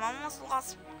 Damn, I almost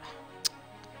lost.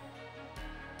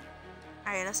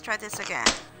 Alright, let's try this again.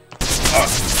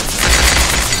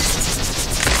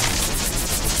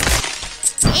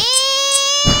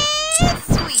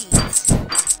 Sweet!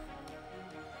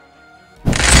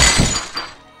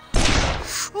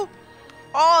 Ooh.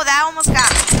 Oh, that almost got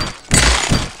me.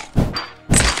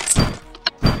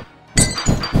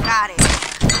 Got it.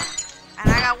 And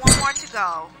I got one more to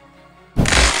go.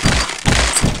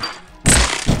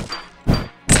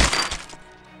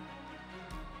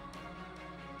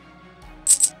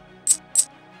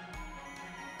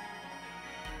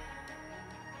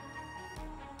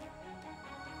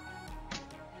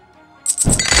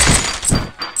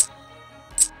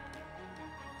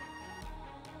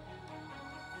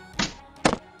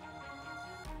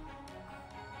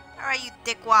 Alright, you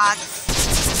dickwads.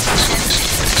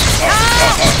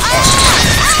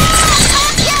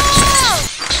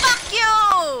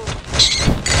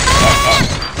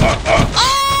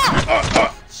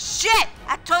 Shit!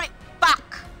 I told it.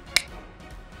 Fuck!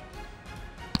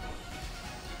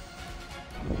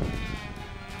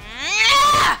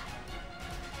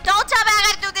 Don't tell me I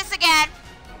gotta do this again!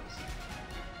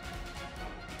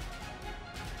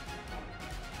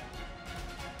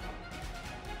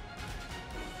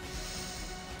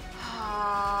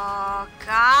 Oh,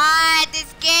 God!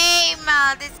 This game!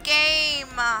 This game!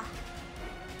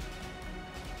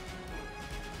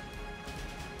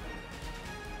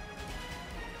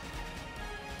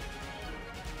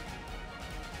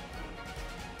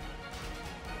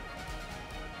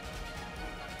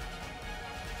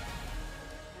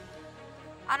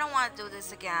 I don't want to do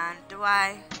this again. Do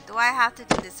I? Do I have to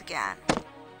do this again?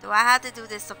 Do I have to do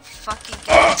this a fucking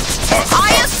game?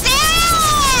 Are you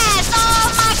serious?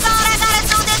 Oh my god, I gotta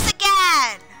do this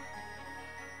again!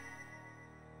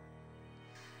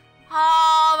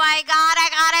 Oh my god, I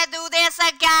gotta do this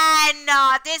again!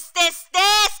 This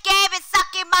game is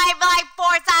sucking my life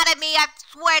force out of me, I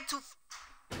swear to...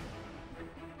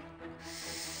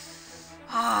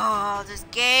 Oh, this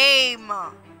game...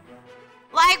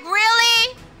 Like,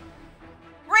 really?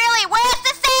 Really? Where's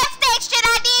the save station?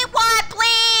 I need one,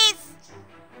 please!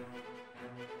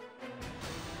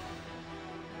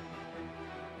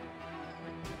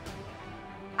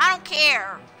 I don't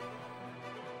care.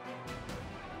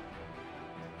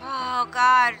 Oh,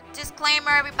 God.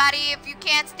 Disclaimer, everybody. If you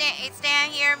can't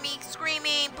stand hear me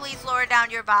screaming, please lower down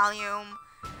your volume.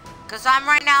 Because I'm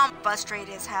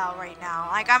frustrated as hell right now.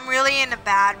 Like, I'm really in a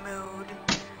bad mood.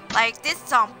 Like, this is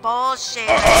some bullshit.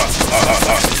 Here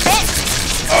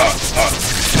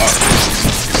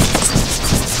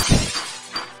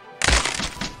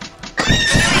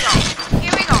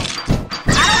we go.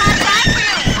 I don't have time for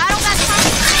you. I don't got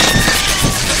time for you.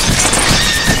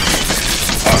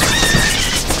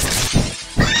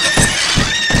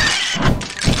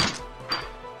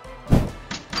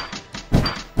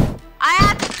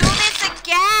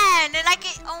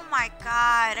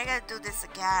 this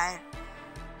again.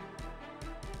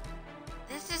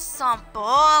 This is some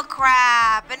bull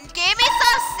crap. And give me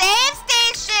some save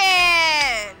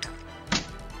station.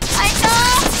 I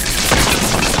know.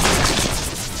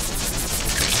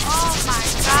 Oh my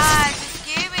god. Just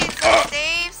give me some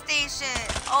save station.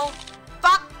 Oh,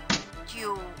 fuck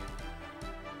you.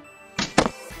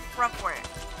 Run for it.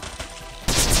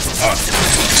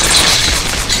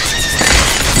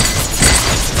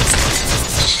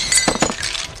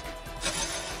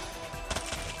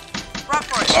 Run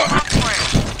for it. Run for it.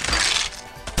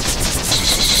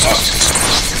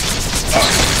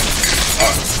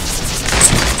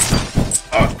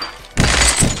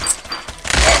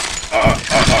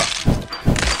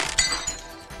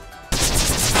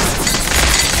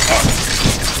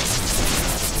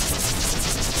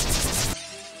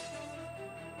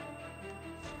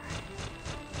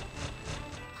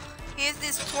 Here's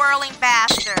this twirling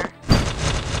bastard.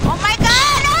 Oh my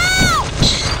god, no!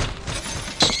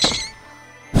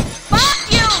 Fuck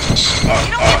you!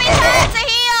 You don't give me time to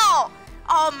heal!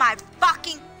 Oh my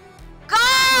fucking god!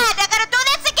 I gotta do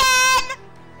this again!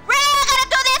 Really? I gotta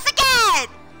do this again!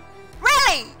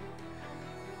 Really?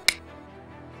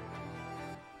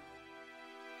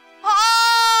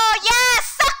 Oh, yeah!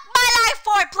 Suck my life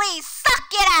for it, please!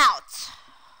 Suck it out!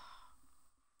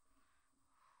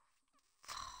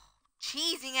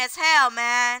 Cheesing as hell,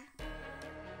 man.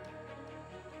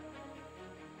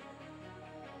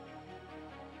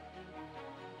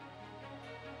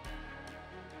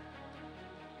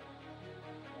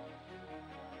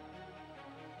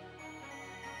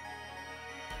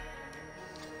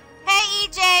 Hey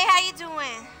EJ, how you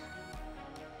doing?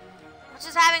 I'm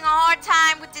just having a hard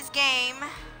time with this game.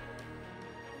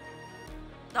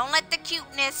 Don't let the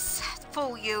cuteness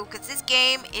fool you, because this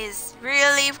game is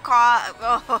really Okay,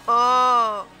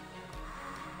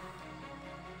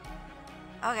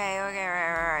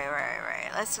 right.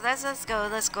 Let's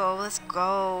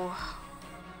go.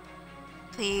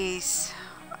 Please.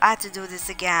 I have to do this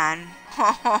again.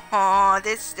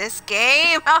 This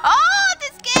game.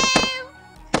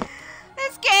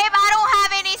 This game, I don't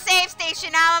have any save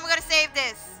station. How am I gonna save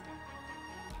this?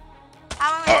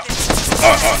 How am I gonna do this?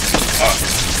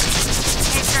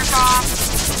 Hey, jerk off.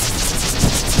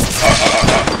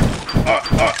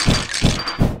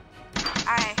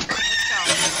 Alright, let's go.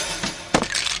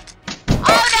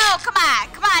 Oh no, come on.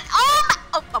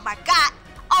 Oh my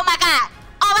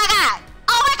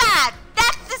god.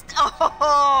 That's just,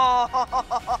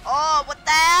 what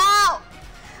the hell?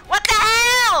 What the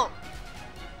hell?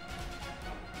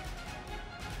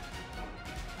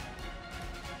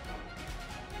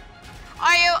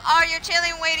 Are you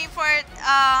chilling waiting for it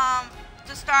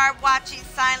to start watching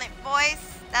Silent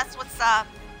Voice? That's what's up.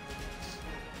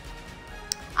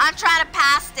 I'm trying to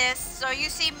pass this, so you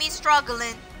see me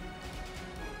struggling.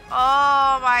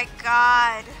 Oh my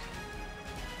god.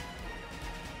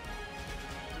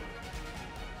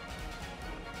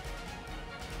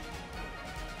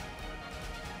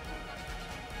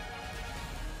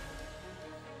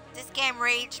 This game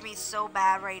raged me so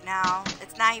bad right now.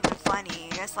 It's not even funny.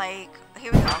 It's like,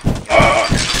 here we go. Get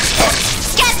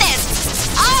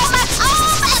this! Oh my,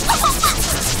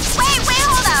 wait,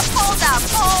 hold up.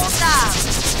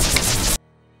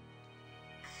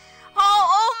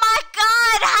 Oh my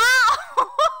god, how?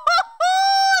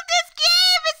 This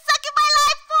game is sucking my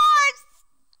life force!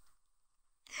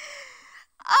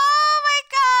 Oh my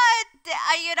god!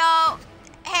 You know,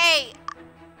 hey,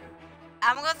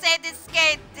 I'm gonna say this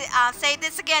again. Say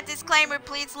this again. Disclaimer: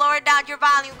 please lower down your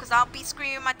volume, because I'll be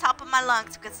screaming my top of my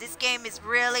lungs. Because this game is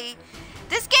really,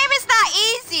 this game is not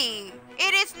easy.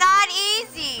 It is not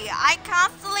easy. I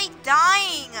constantly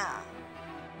dying.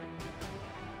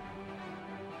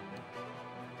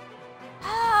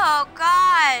 Oh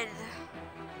god,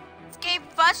 this game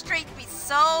frustrates me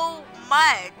so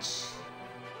much.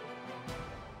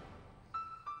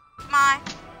 Come on,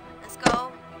 let's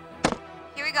go.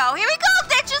 Here we go.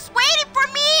 They're just waiting for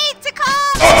me to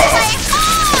come. Like,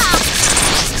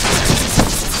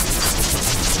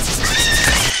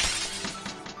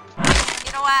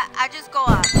 You know what? I just go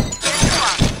up.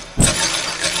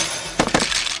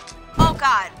 Oh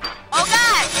god.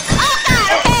 Okay.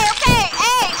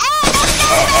 Hey, let's go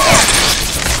there.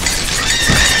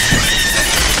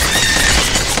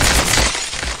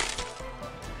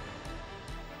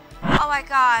 Oh my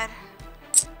god.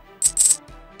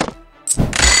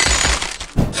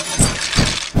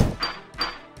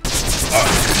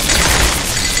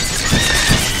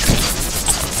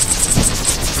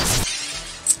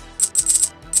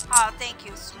 Oh, thank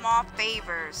you. Small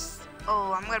favors.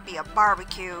 Oh, I'm gonna be a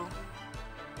barbecue.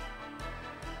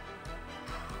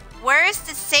 Where is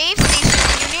the safe station?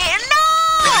 You need no!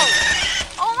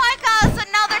 Oh my god, it's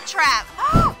another trap.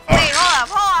 Wait, hold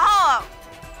up.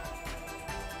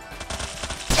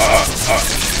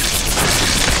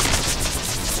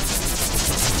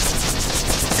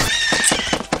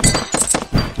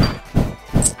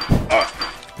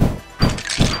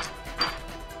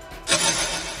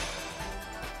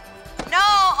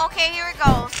 No, okay, here it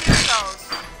goes.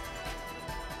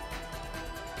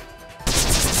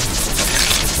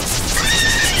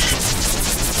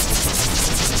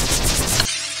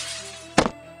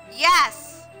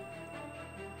 Yes.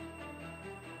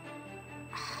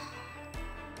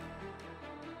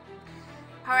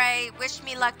 Alright, wish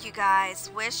me luck, you guys.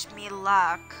 Wish me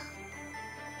luck.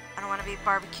 I don't want to be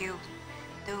barbecue.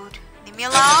 Dude, leave me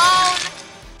alone.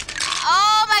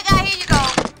 Oh my god, here you go.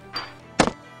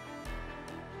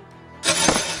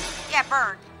 Yeah,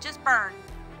 burn. Just burn.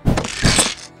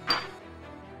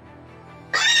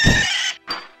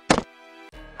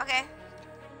 Okay.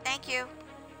 Thank you.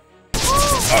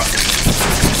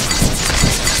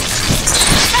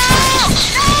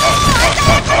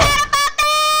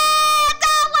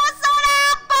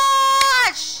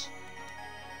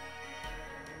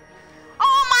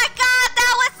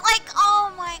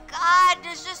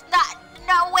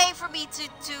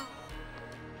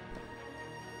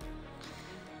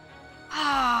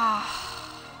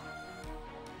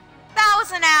 That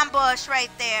was an ambush right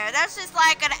there. That's just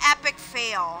like an epic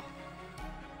fail.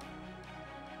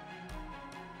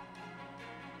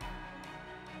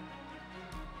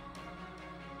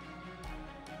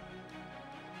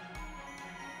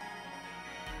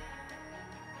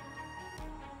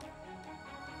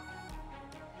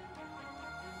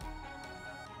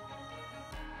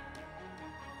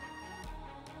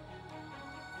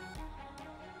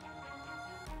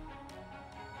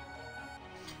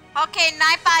 Okay,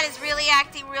 Nightbot is really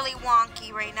acting really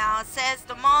wonky right now. It says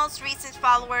the most recent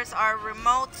followers are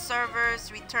remote servers,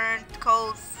 return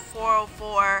code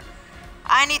 404.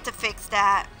 I need to fix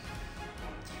that.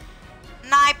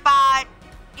 Nightbot,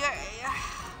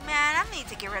 man, I need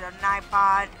to get rid of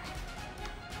Nightbot.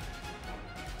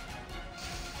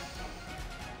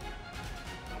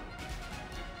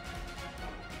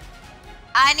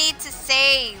 I need to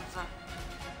save.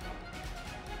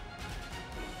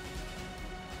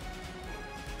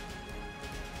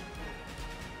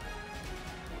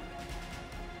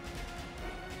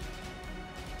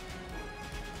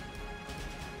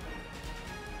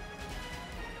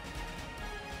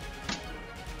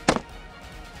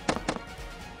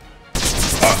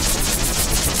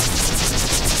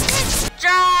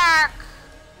 Jerk!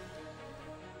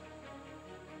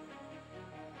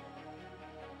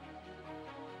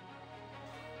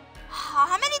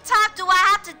 How many times do I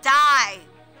have to die?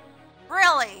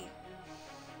 Really?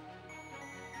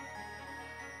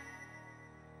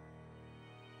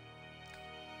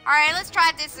 Alright, let's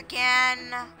try this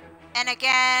again. And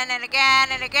again, and again,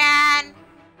 and again.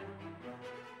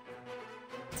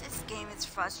 This game is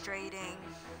frustrating.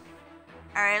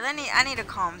 Alright, I need to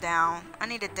calm down. I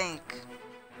need to think.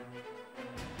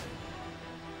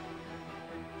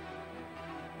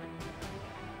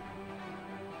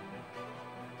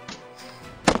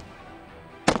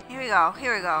 Here we go,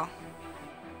 here we go.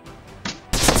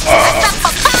 I dropped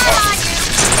a bomb on you,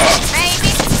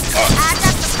 baby. I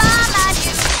dropped a bomb on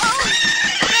you. Oh.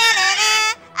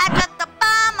 I dropped a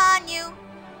bomb on you,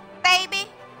 baby.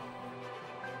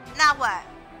 Now what?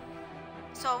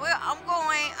 So I'm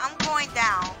going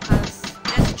down because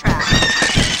there's a trap.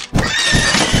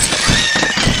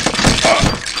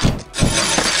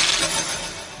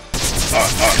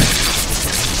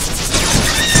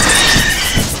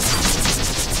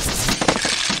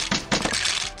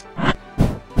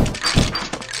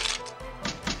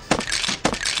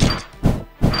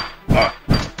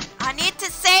 I need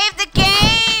to save the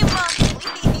game.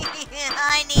 Please.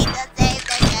 I need to save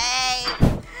the game.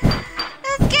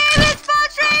 This game is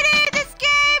frustrating. This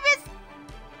game is...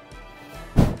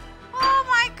 Oh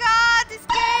my god, this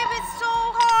game is so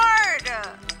hard.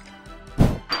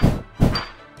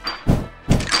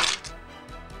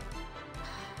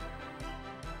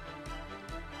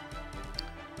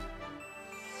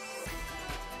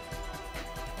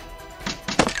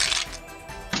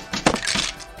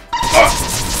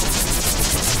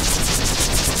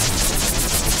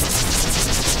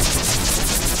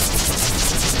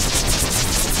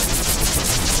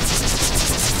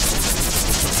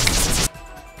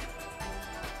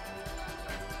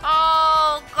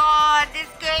 Oh god, this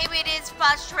game, it is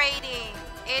frustrating.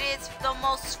 It is the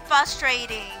most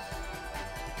frustrating.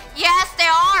 Yes, they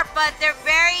are, but they're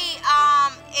very, I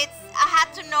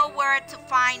have to know where to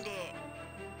find it.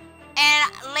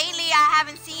 And lately I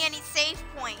haven't seen any save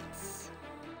points.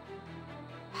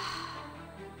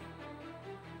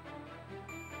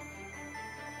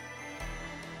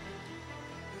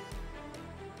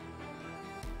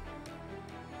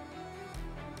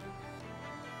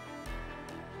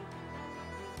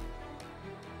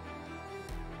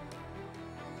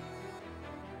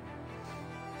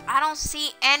 I don't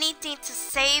see anything to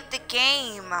save the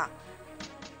game.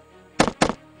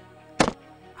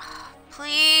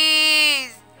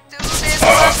 Please do this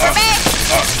one for me.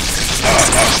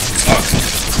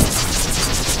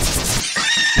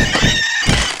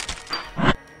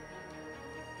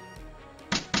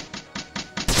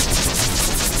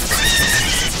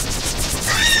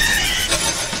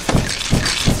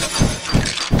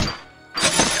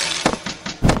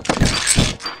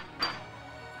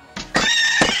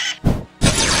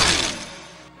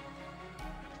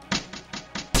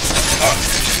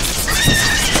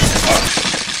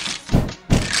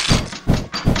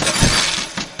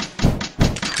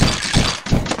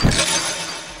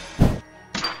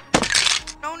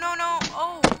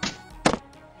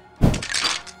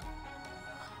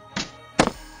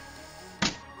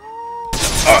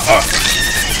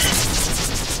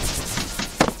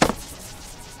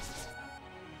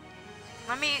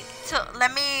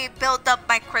 Let me build up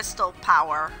my crystal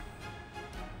power.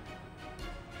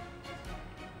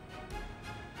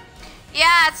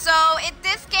 Yeah, so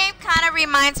this game kind of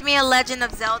reminds me of Legend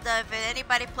of Zelda. If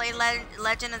anybody played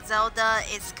Legend of Zelda,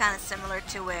 it's kind of similar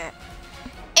to it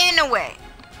in a way.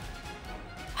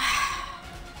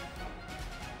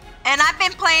 And I've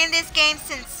been playing this game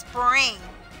since spring.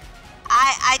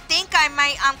 I think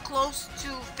I'm close to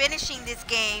finishing this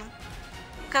game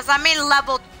because I'm in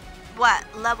level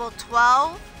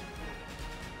 12?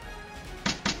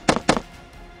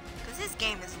 Because this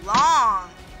game is long.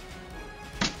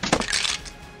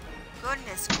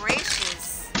 Goodness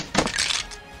gracious.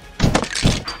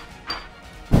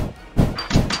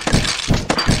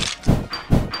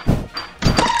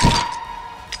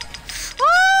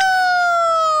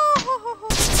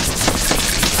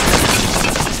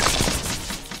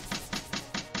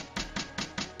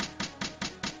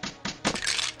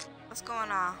 What's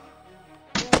going on?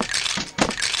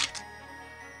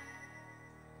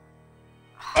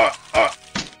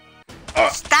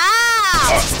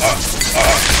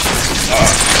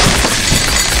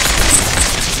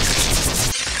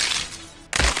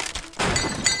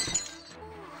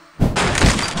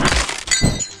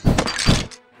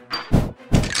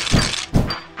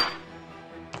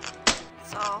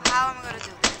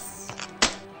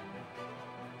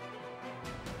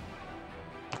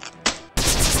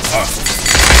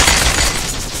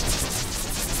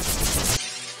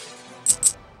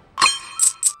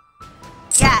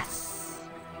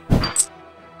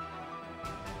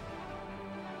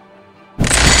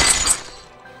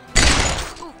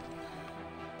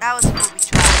 That was a booby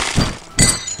trap.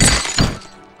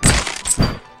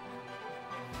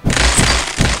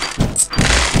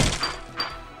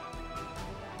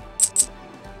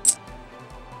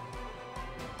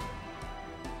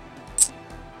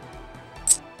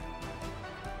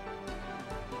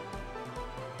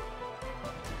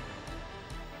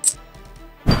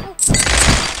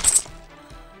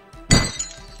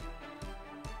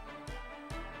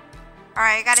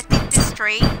 Alright, I gotta think this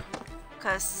straight,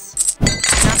 because I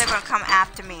know they're gonna come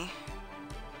after me.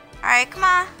 Alright, come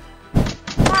on.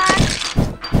 Come on.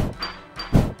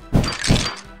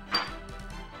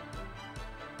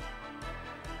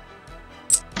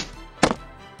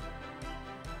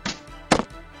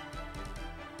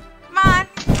 Come on.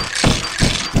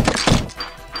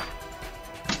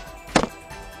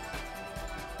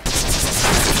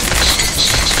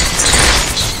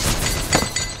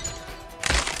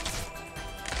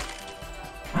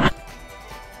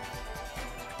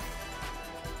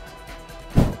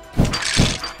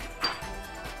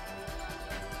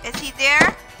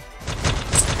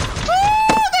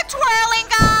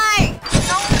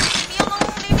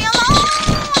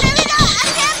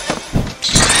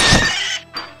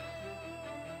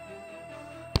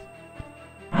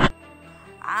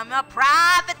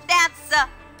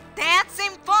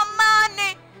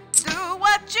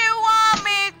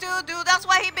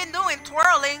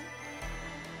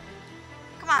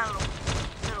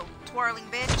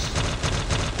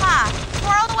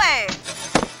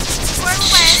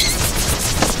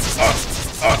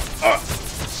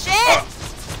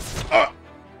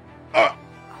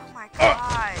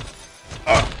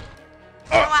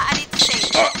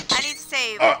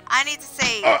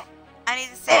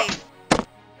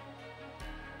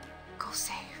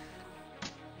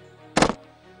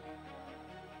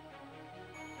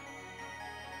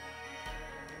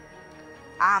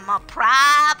 I'm a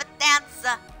private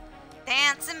dancer,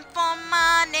 dancing for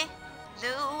money. Do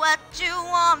what you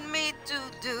want me to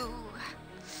do.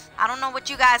 I don't know what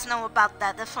you guys know about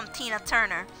that. That's from Tina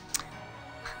Turner.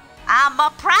 I'm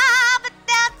a private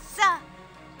dancer,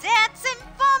 dancing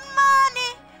for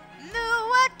money. Do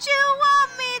what you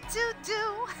want me to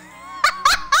do.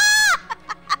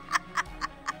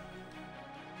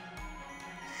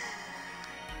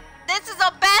 This is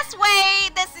the best way.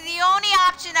 This is the only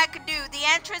option I could do. The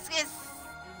entrance is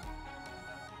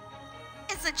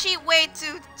a cheap way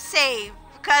to save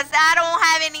because I don't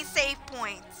have any save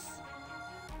points.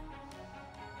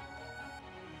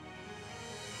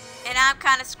 And I'm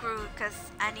kind of screwed because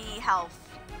I need health.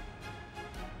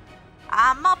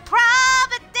 I'm a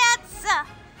private dancer,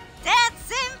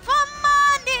 dancing for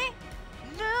money.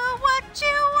 Do what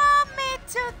you want me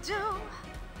to do.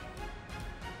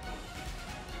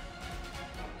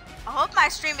 I hope my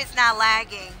stream is not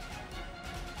lagging.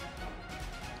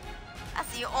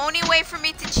 That's the only way for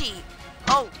me to cheat.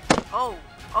 Oh.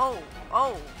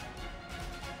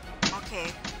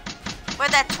 Okay. Where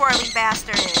that twirling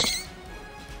bastard is.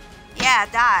 Yeah,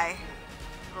 die.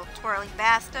 Little twirling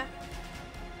bastard.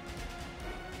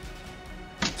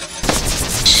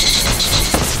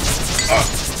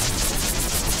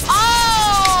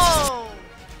 Oh!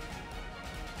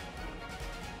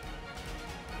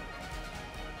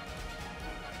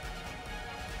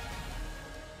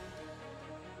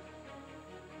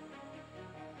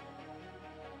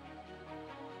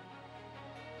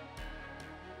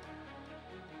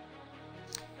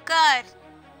 Good.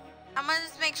 I'm gonna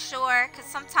just make sure, because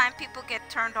sometimes people get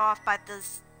turned off by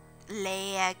this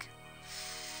lag.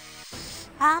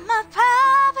 I'm a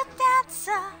private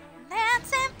dancer,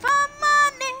 dancing for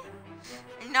money.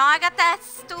 You know, I got that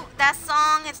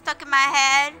song, it's stuck in my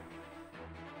head.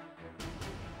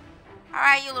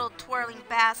 Alright, you little twirling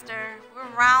bastard. We're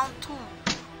round 2.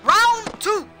 Round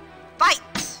 2! Fight!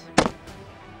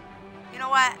 You know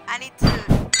what? I need to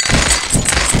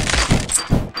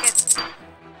get some.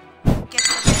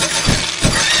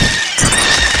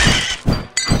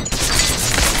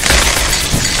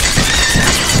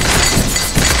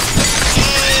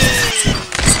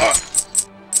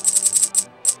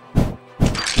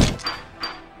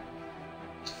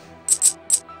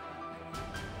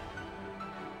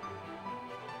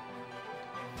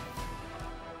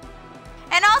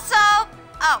 And also,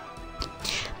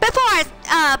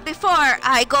 before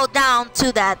I go down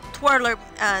to that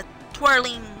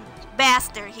twirling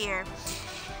bastard here,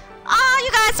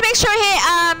 you guys make sure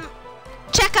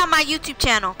check out my YouTube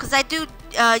channel, because I do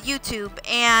YouTube,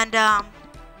 and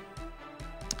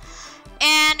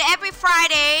every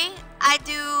Friday I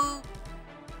do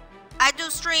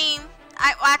stream.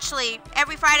 Actually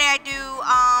every Friday I do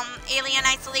Alien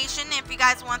Isolation. If you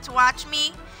guys want to watch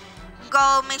me,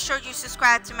 go make sure you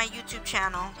subscribe to my YouTube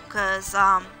channel, because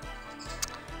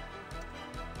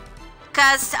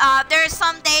there's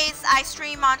some days I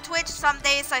stream on Twitch, some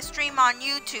days I stream on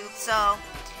YouTube. So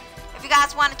if you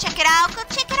guys want to check it out, go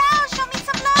check it out. Show me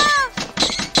some love.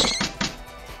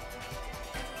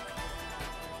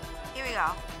 Here we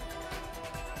go.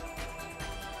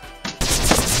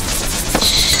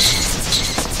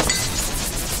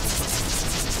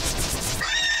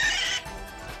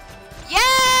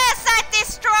 Yes, I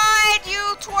destroyed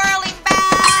you, twirling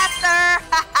bastard.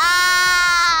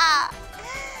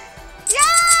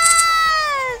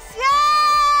 Yes,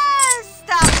 yes,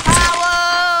 the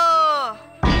power.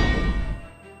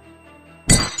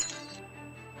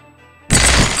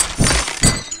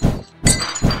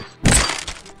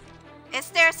 Is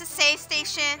there a save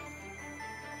station?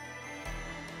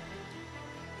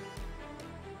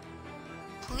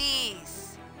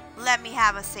 Please, let me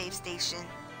have a save station.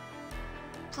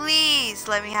 Please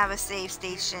let me have a save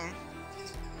station.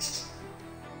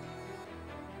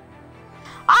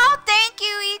 Oh, thank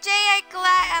you, EJ.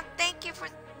 Thank you for.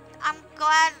 I'm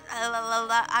glad.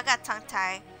 I got tongue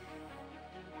tied.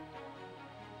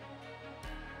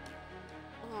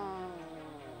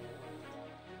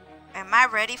 Am I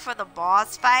ready for the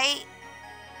boss fight?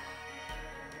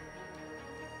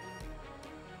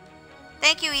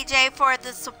 Thank you, EJ, for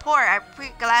the support. I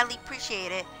gladly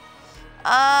appreciate it. Oh,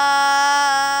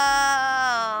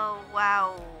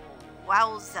 wow.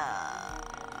 Wowza.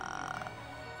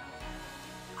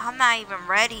 I'm not even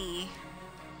ready.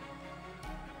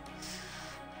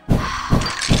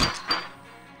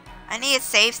 I need a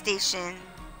save station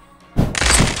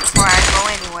before I go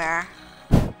anywhere.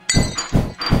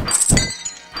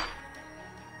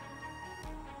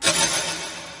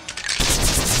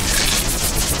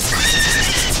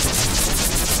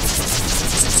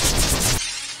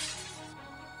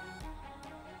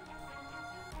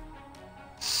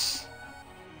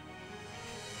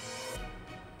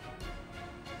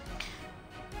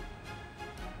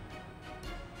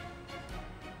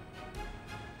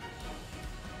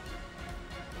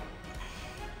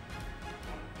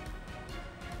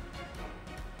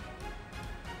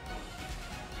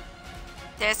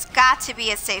 There's got to be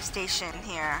a safe station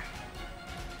here.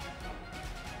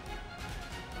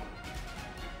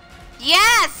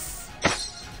 Yes!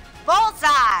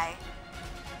 Bullseye!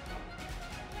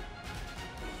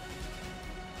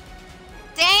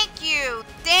 Thank you!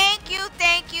 Thank you,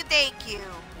 thank you, thank you.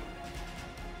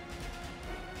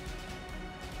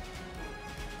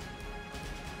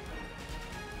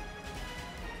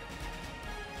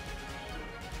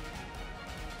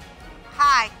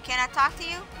 Hi, can I talk to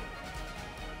you?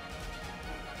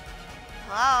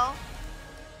 Hello?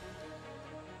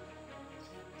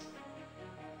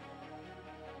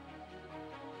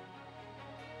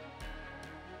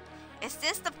 Is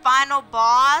this the final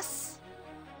boss?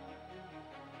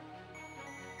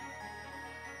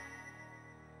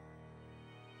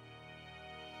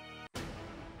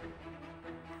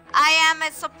 I am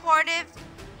a supportive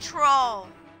troll.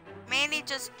 Mainly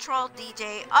just troll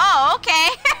DJ. Oh, okay.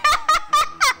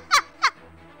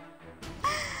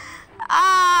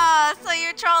 Ah, so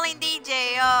you're trolling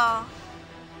DJ, oh.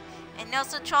 And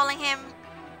also trolling him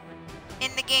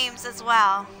in the games as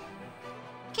well.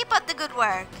 Keep up the good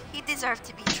work. He deserves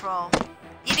to be trolled.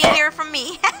 You didn't hear from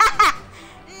me.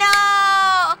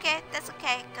 No! Okay, that's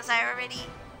okay, because I already...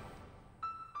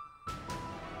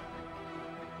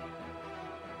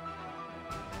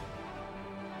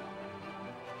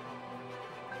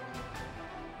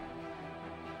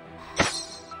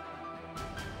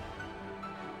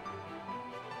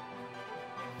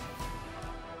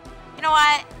 You know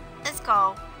what? Let's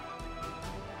go.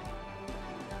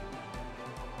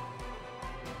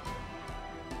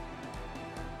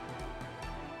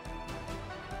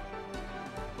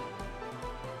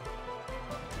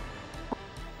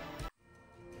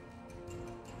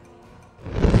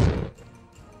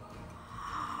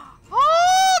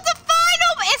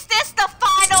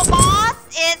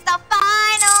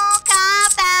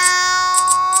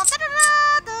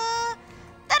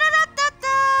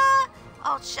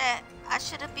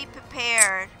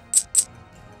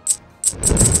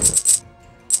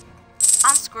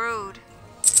 I'm screwed.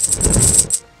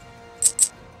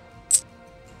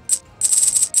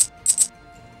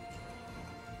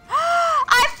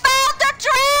 I found the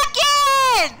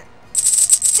dragon!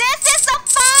 This is the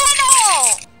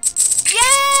final!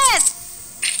 Yes!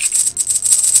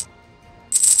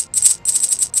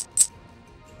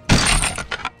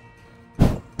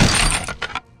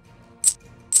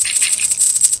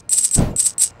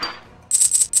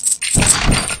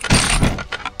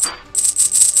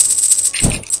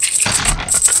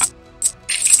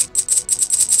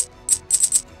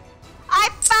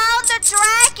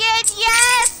 Dragon,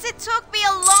 yes! It took me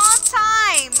a long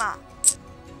time.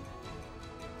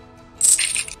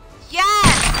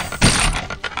 Yes!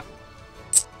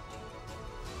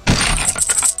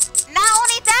 Not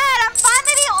only that, I'm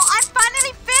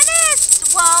finally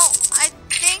finished. Well, I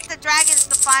think the dragon is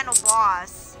the final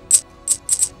boss.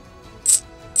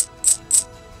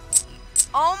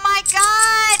 Oh my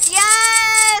god,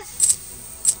 yes!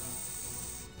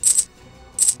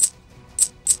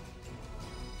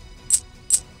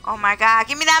 Oh my god,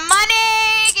 give me that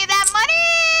money! Give me that money!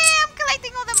 I'm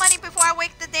collecting all the money before I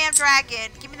wake the damn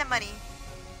dragon. Give me the money.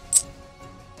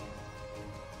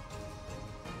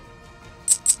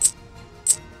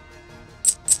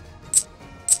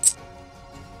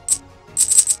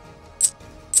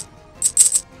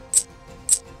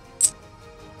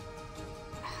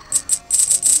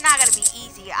 It's not gonna be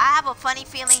easy. I have a funny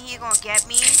feeling he's gonna get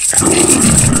me.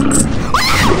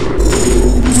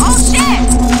 Oh shit!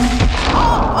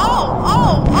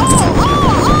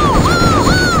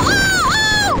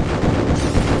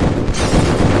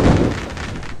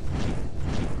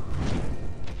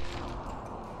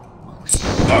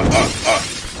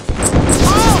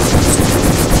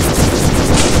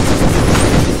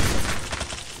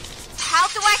 How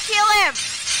do I kill him?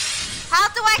 How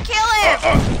do I kill him?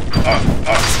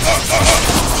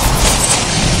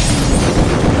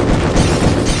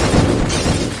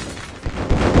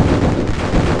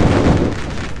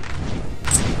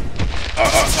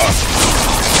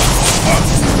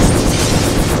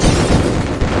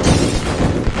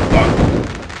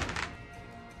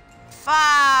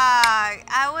 Fuck,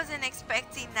 I wasn't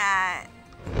expecting that.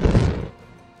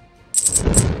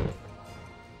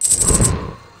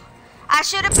 I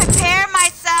should have prepared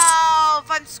myself.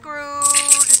 I'm screwed.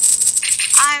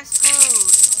 I'm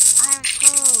screwed. I'm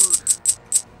screwed.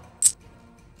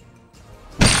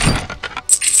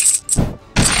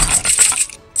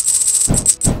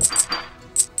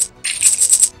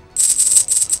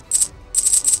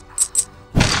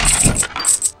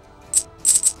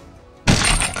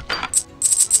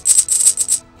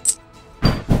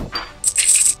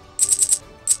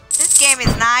 This game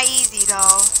is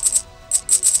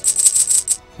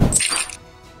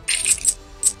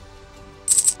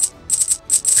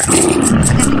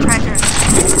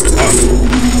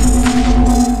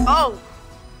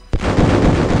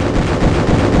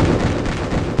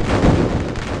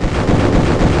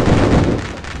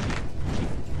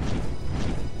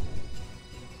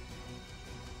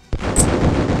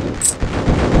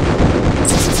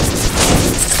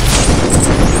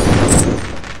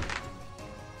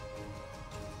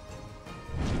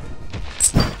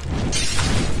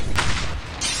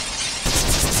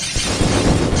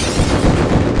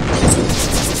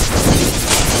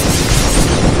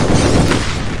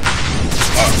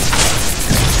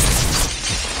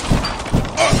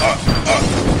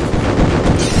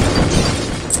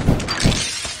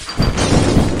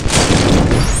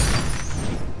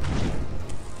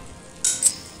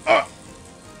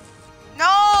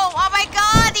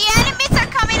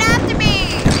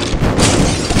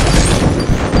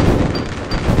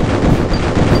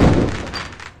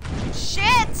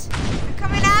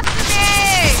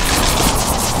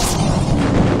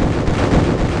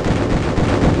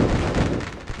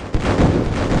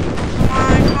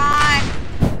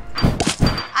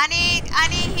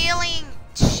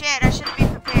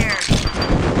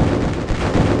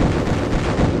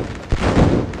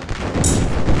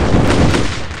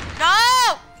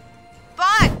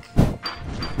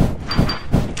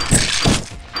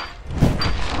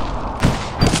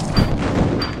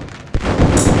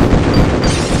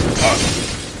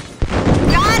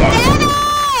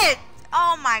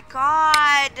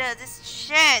of this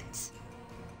shit.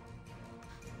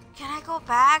 Can I go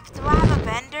back? Do I have a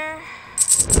vendor?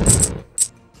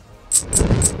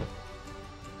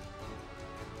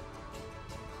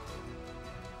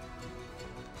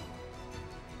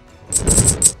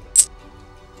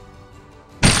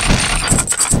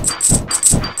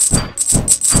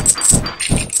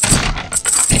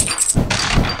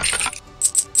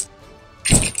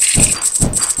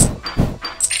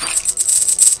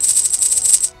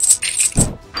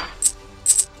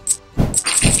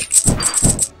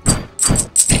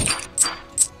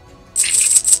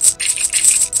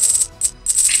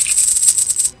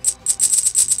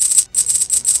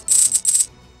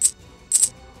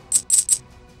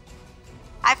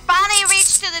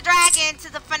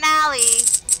 To the finale.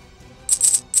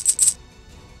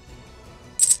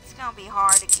 It's gonna be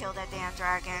hard to kill that damn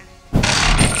dragon.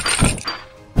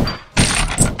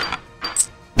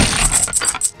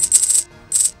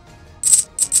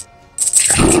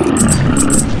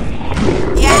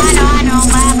 Yeah, I know,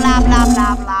 blah, blah, blah,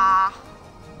 blah, blah.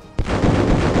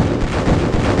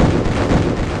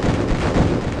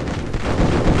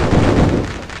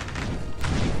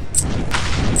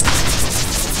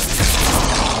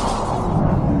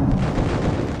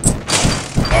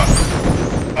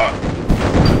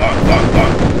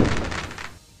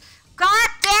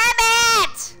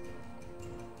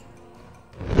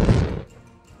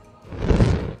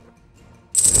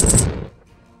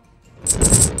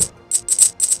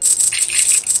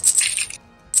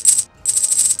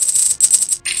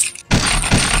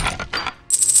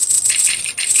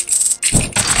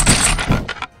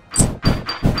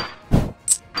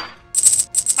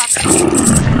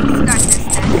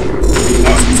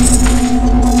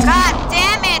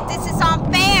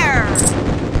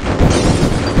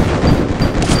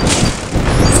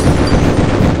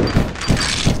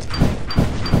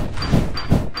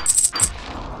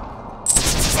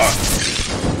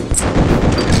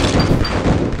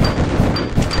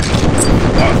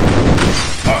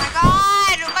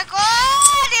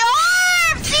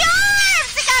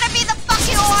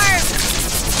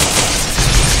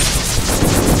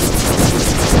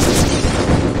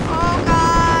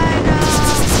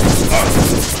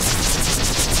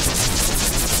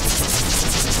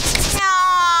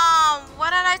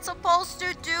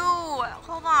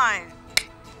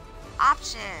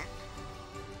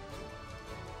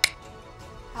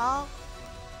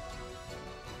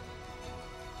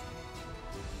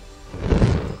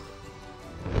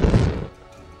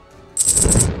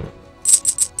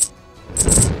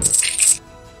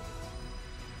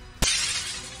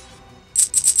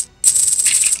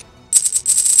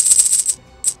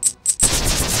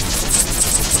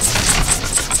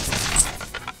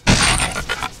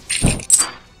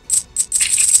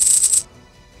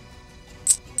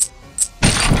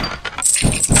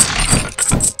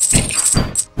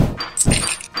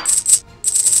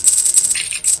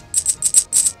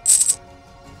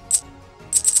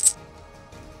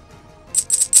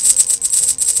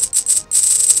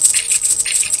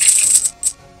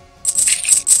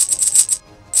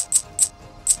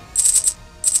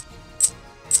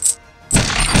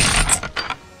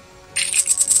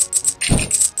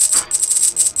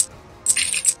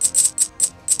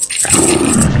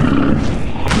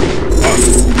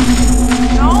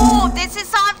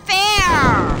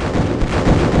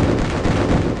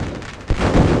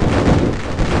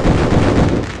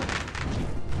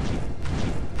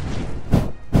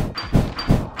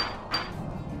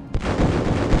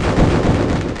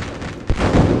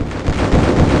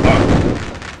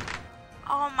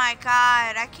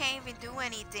 I can't even do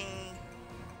anything.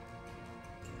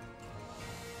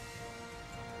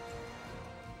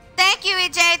 Thank you,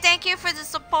 EJ. Thank you for the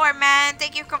support, man.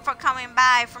 Thank you for coming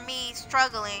by for me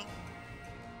struggling.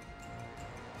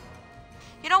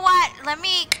 You know what? Let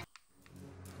me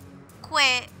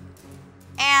quit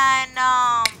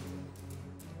and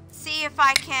see if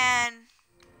I can.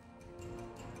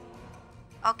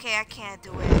 Okay, I can't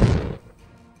do it.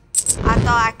 I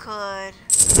thought I could.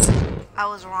 I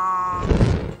was wrong.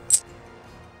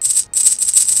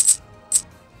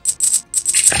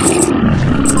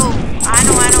 Oh, I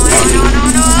know.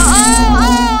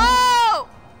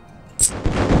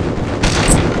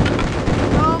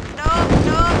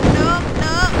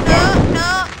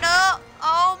 Nope.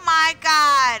 Oh my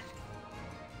God.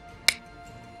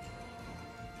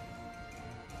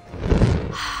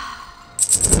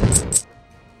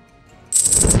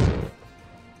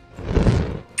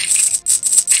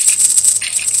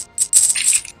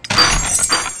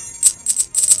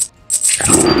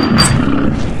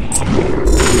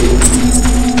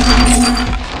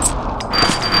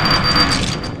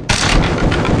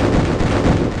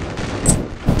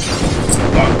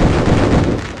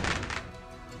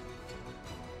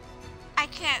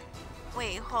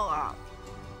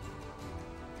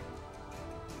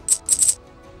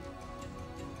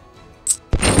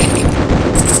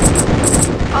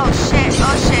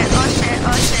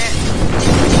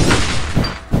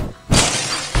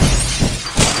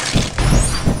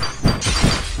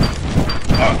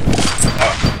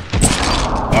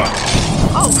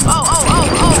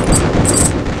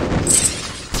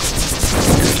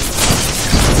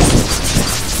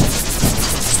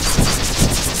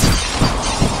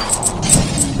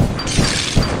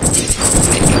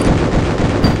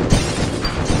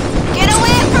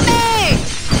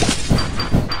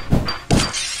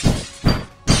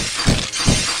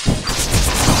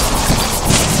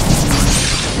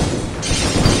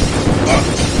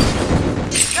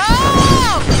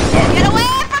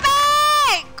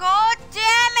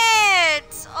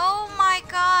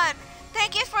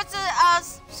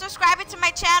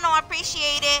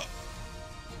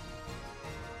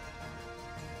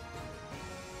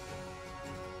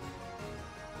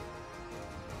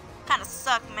 kind of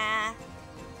suck, man.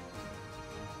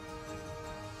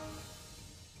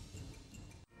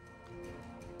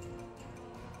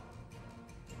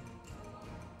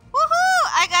 Woohoo!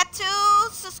 I got 2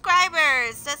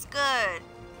 subscribers. That's good.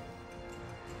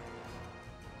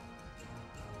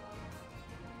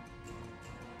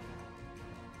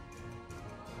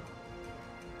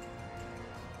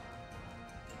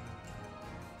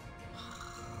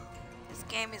 This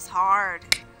game is hard.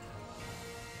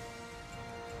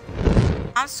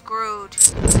 I'm screwed.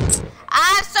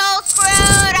 I'm so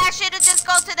screwed. I should have just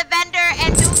go to the vendor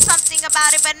and do something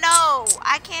about it, but no,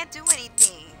 I can't do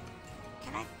anything.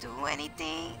 Can I do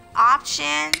anything?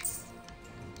 Options.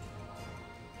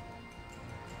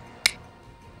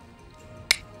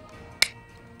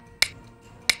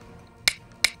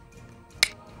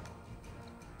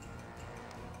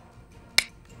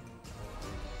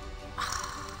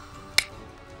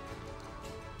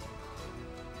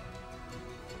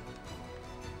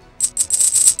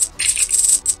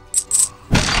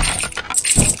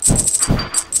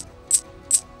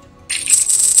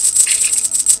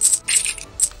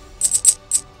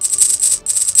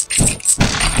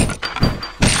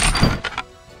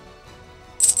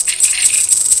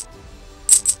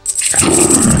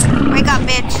 Wake up,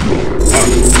 bitch.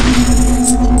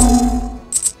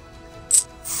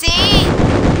 See?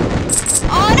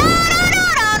 Oh no, no,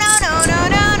 no, no, no, no,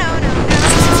 no, no, no, no,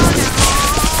 no,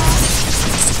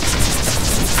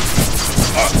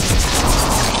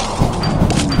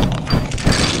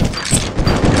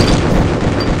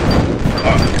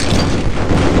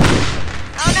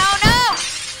 no, no.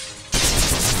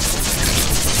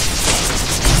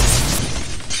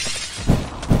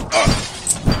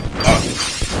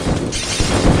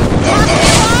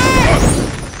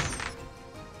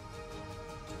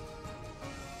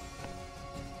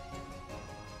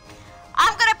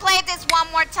 I'm gonna play this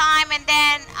one more time and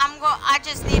then I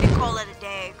just need to call it a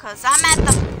day because I'm at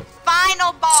the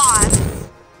final boss.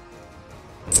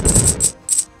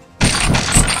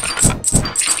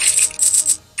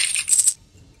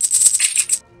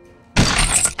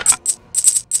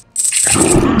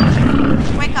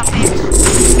 Wake up, bitch.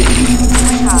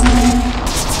 Wake up.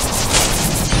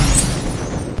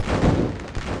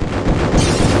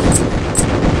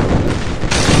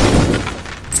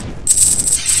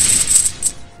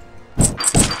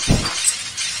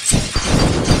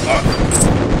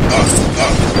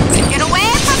 Get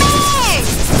away from me!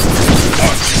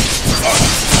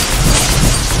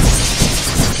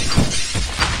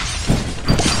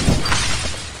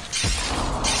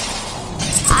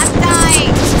 I'm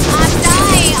dying. I'm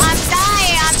dying. I'm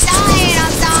dying. I'm dying.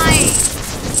 I'm dying.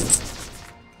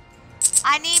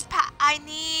 I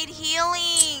need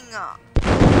healing.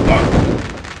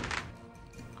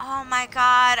 Oh my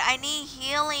god, I need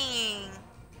healing.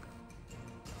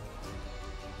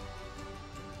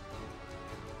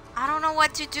 I don't know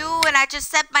what to do and I just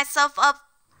set myself up.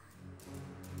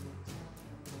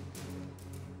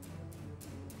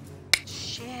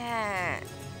 Shit.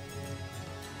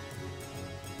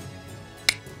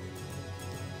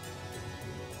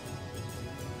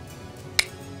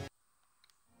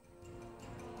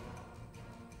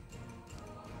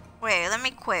 Wait, let me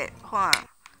quit. Hold on.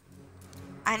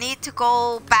 I need to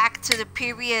go back to the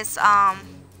previous, how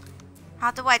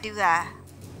do I do that?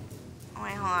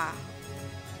 Wait, hold on.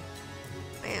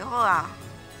 Wait, hold on.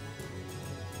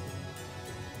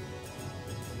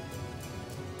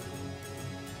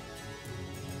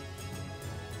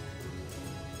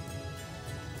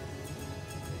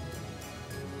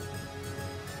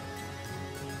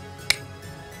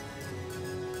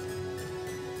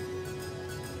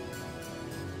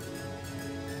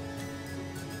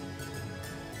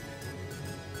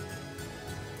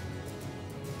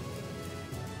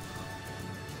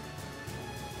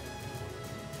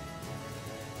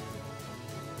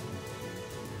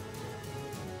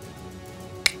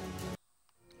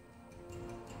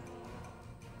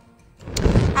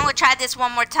 I'm gonna try this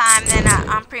one more time, then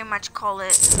I'm pretty much call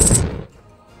it.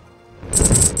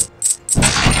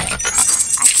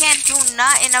 I can't do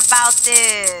nothing about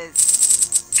this.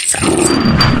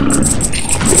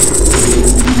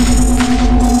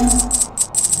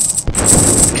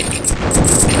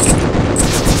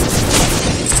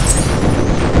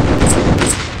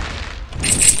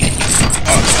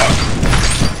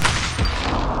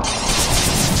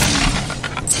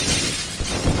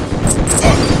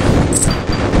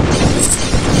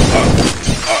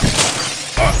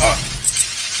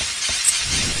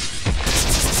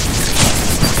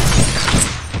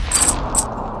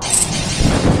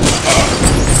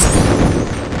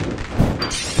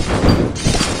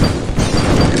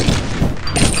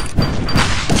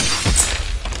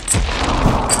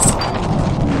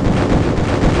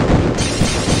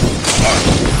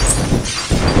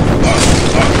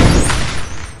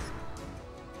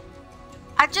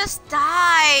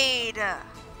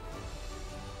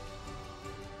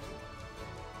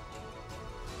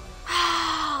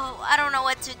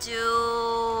 what to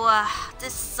do.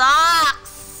 This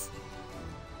sucks.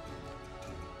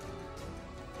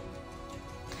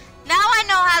 Now I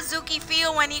know how Zuki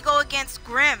feel when he go against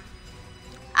Grim.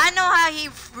 I know how he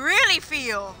really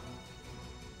feel.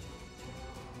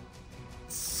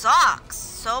 Sucks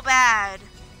so bad.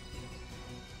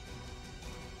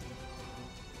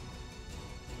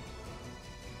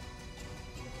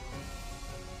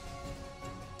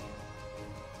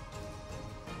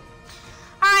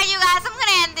 Alright, you guys, I'm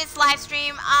gonna end this live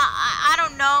stream. I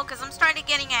don't know, because I'm starting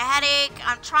getting a headache.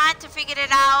 I'm trying to figure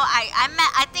it out.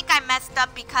 I think I messed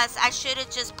up because I should have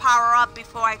just power up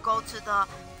before I go to the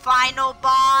final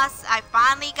boss. I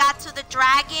finally got to the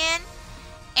dragon,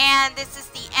 and this is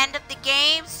the end of the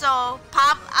game. So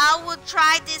I will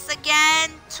try this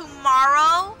again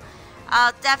tomorrow.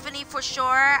 Definitely, for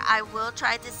sure, I will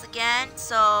try this again.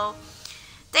 So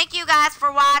thank you guys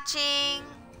for watching.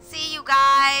 See you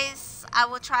guys. I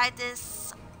will try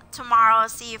this tomorrow,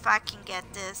 see if I can get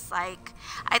this. Like,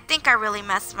 I think I really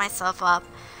messed myself up.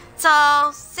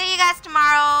 So, see you guys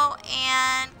tomorrow,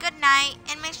 and good night.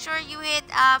 And make sure you hit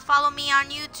follow me on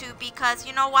YouTube, because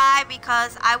you know why?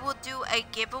 Because I will do a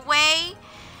giveaway,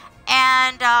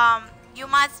 and you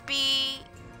must be,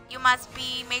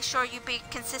 make sure you be a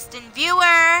consistent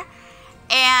viewer.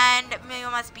 And you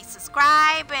must be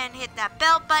subscribed and hit that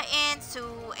bell button to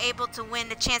able to win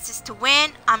the chances to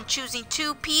win. I'm choosing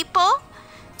 2 people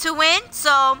to win.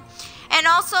 So, and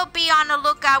also be on the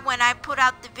lookout when I put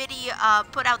out the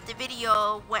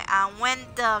video, when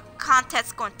the contest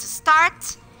is going to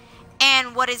start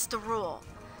and what is the rule.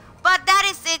 But that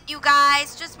is it, you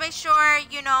guys. Just make sure,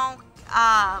 you know,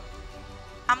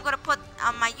 I'm gonna put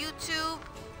on my YouTube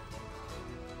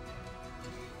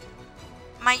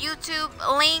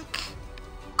link.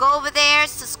 Go over there,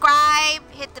 subscribe,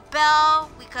 hit the bell,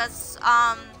 because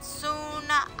soon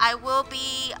I will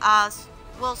be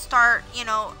we'll start, you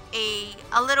know,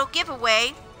 a little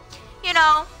giveaway, you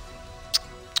know,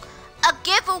 a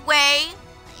giveaway,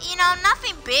 you know,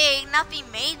 nothing big, nothing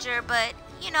major, but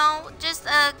you know, just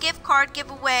a gift card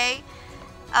giveaway.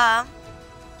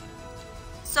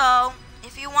 So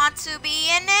if you want to be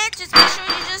in it, just make sure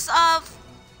you just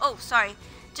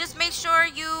just make sure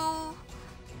you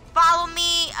follow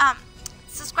me,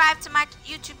 subscribe to my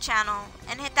YouTube channel,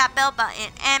 and hit that bell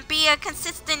button, and be a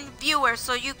consistent viewer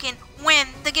so you can win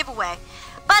the giveaway.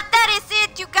 But that is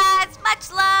it, you guys.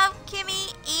 Much love.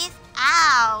 Kimmy is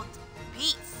out.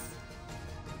 Peace.